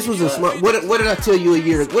 This was a smart. What did I tell you a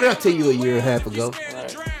year? What did I tell you a year and a half ago?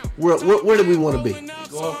 Where did we want to be?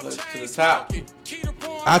 Going to the top.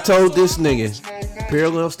 I told this nigga,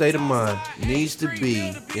 Parallel State of Mind needs to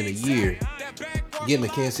be in a year getting the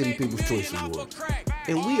Kansas City People's Choice Award,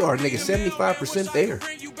 and we are, nigga, 75% there.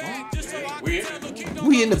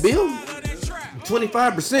 We in the building.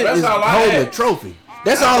 25% is holding the trophy.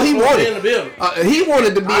 That's all he wanted. He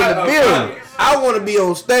wanted to be in the building. I want to be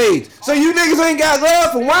on stage. So you niggas ain't got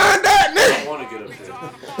love for Wyandotte, nigga. I want to get up there.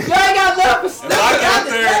 Y'all ain't got love for If I get up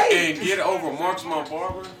there and get over Mark's my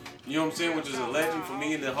barber, you know what I'm saying, which is a legend for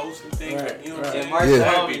me in the hosting thing. Right, you know what I'm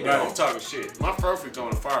saying? I'm talking shit. My perfect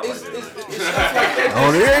on the fire right there.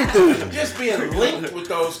 On everything. Just being linked with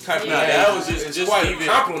those type of things. That was just quite even, a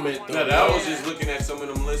compliment. No, that was just looking at some of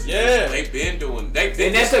them listeners. Yeah. They've been doing. And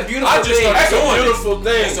that's a beautiful thing. That's a beautiful thing.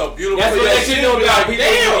 That's a beautiful That's thing. what lets you know about people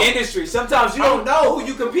in the industry. Sometimes you don't know who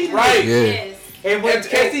you competing with. Right. Yeah. And when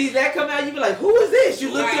KC that come out, you be like, who is this?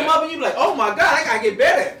 You look them up and you be like, oh my God, I gotta get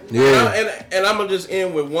better. Yeah. And I'm gonna just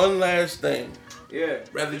end with one last thing. Yeah.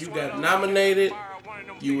 Whether you got nominated,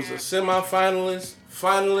 you was a semi-finalist,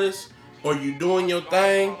 finalist, or you doing your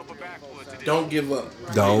thing, don't give up.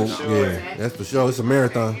 Don't. Yeah. That's for sure. It's a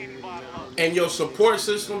marathon. And your support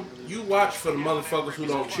system, you watch for the motherfuckers who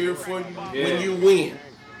don't cheer for you when you win.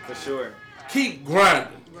 For sure. Keep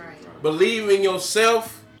grinding. Believe in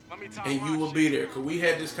yourself. And you will be there. Cause we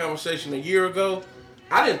had this conversation a year ago.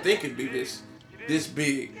 I didn't think it'd be this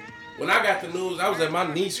big. When I got the news, I was at my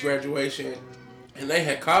niece's graduation. And they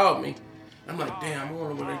had called me. I'm like, damn, I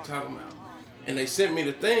wonder what they talking about. And they sent me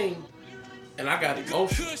the thing, and I got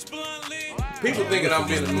emotional. People thinking I'm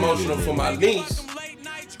being emotional for my niece,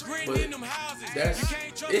 but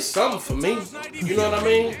it's something for me. You know what I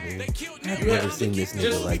mean? I've never seen this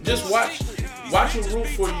nigga like this. Just watch him root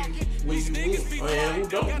for you when you win. Man, who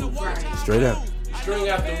don't root for you? Straight up. String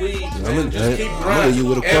out the weeds, I'm man. Just keep grinding.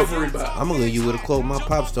 I'm gonna leave you with a quote my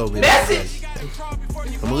pops told me. Message.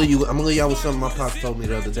 I'm gonna leave y'all with something my pops told me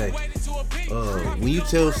the other day. When you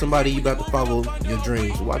tell somebody you about to follow your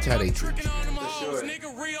dreams, watch how they treat you. For sure.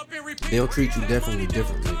 They'll treat you definitely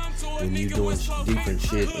differently when you doing different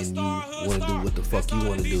shit and you want to do what the fuck you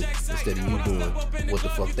want to do instead of you doing what the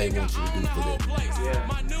fuck they want you to do for them.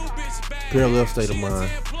 Yeah. Parallel state of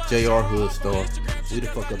mind. JR Hoodstar. We the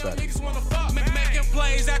fuck up out of here.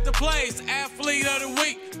 Plays after plays, athlete of the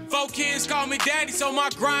week. 4 kids call me daddy, so my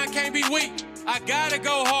grind can't be weak. I gotta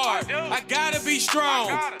go hard, I gotta be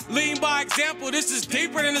strong. Lead by example, this is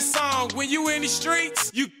deeper than a song. When you in the streets,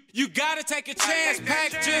 you gotta take a chance.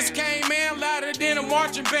 Pack just came in louder than a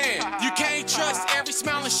marching band. You can't trust every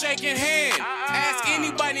smiling, shaking hand. Ask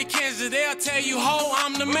anybody in Kansas, they'll tell you, ho,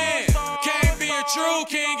 I'm the man. Can't be a true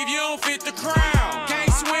king if you don't fit the crown.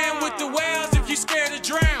 Can't swim with the whales if you scared to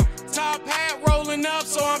drown. Top hat rolling up,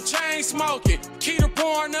 so I'm chain smoking. Keto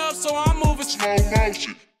pouring up, so I'm moving slow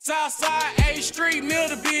motion. Southside 8th Street, Mill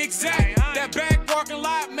to be exact. That back parking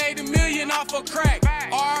lot made $1 million off of crack.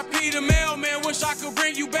 RP the mailman, wish I could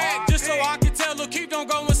bring you back. Just so I could tell, look, keep don't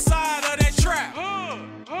go inside of that trap.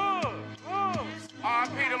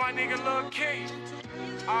 RP to my nigga Lil Key.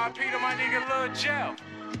 RP to my nigga Lil Jeff.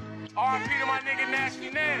 RP to my nigga Nasty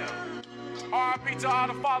Nail. RP to all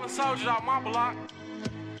the fallen soldiers out my block.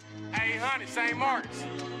 800, St. Marcus.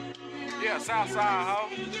 Yeah, Southside, ho.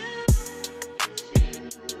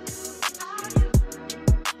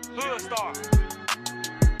 Hoodstar.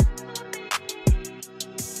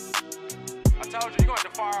 I told you, you're going to have to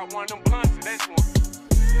fire out one of them blunts in this one.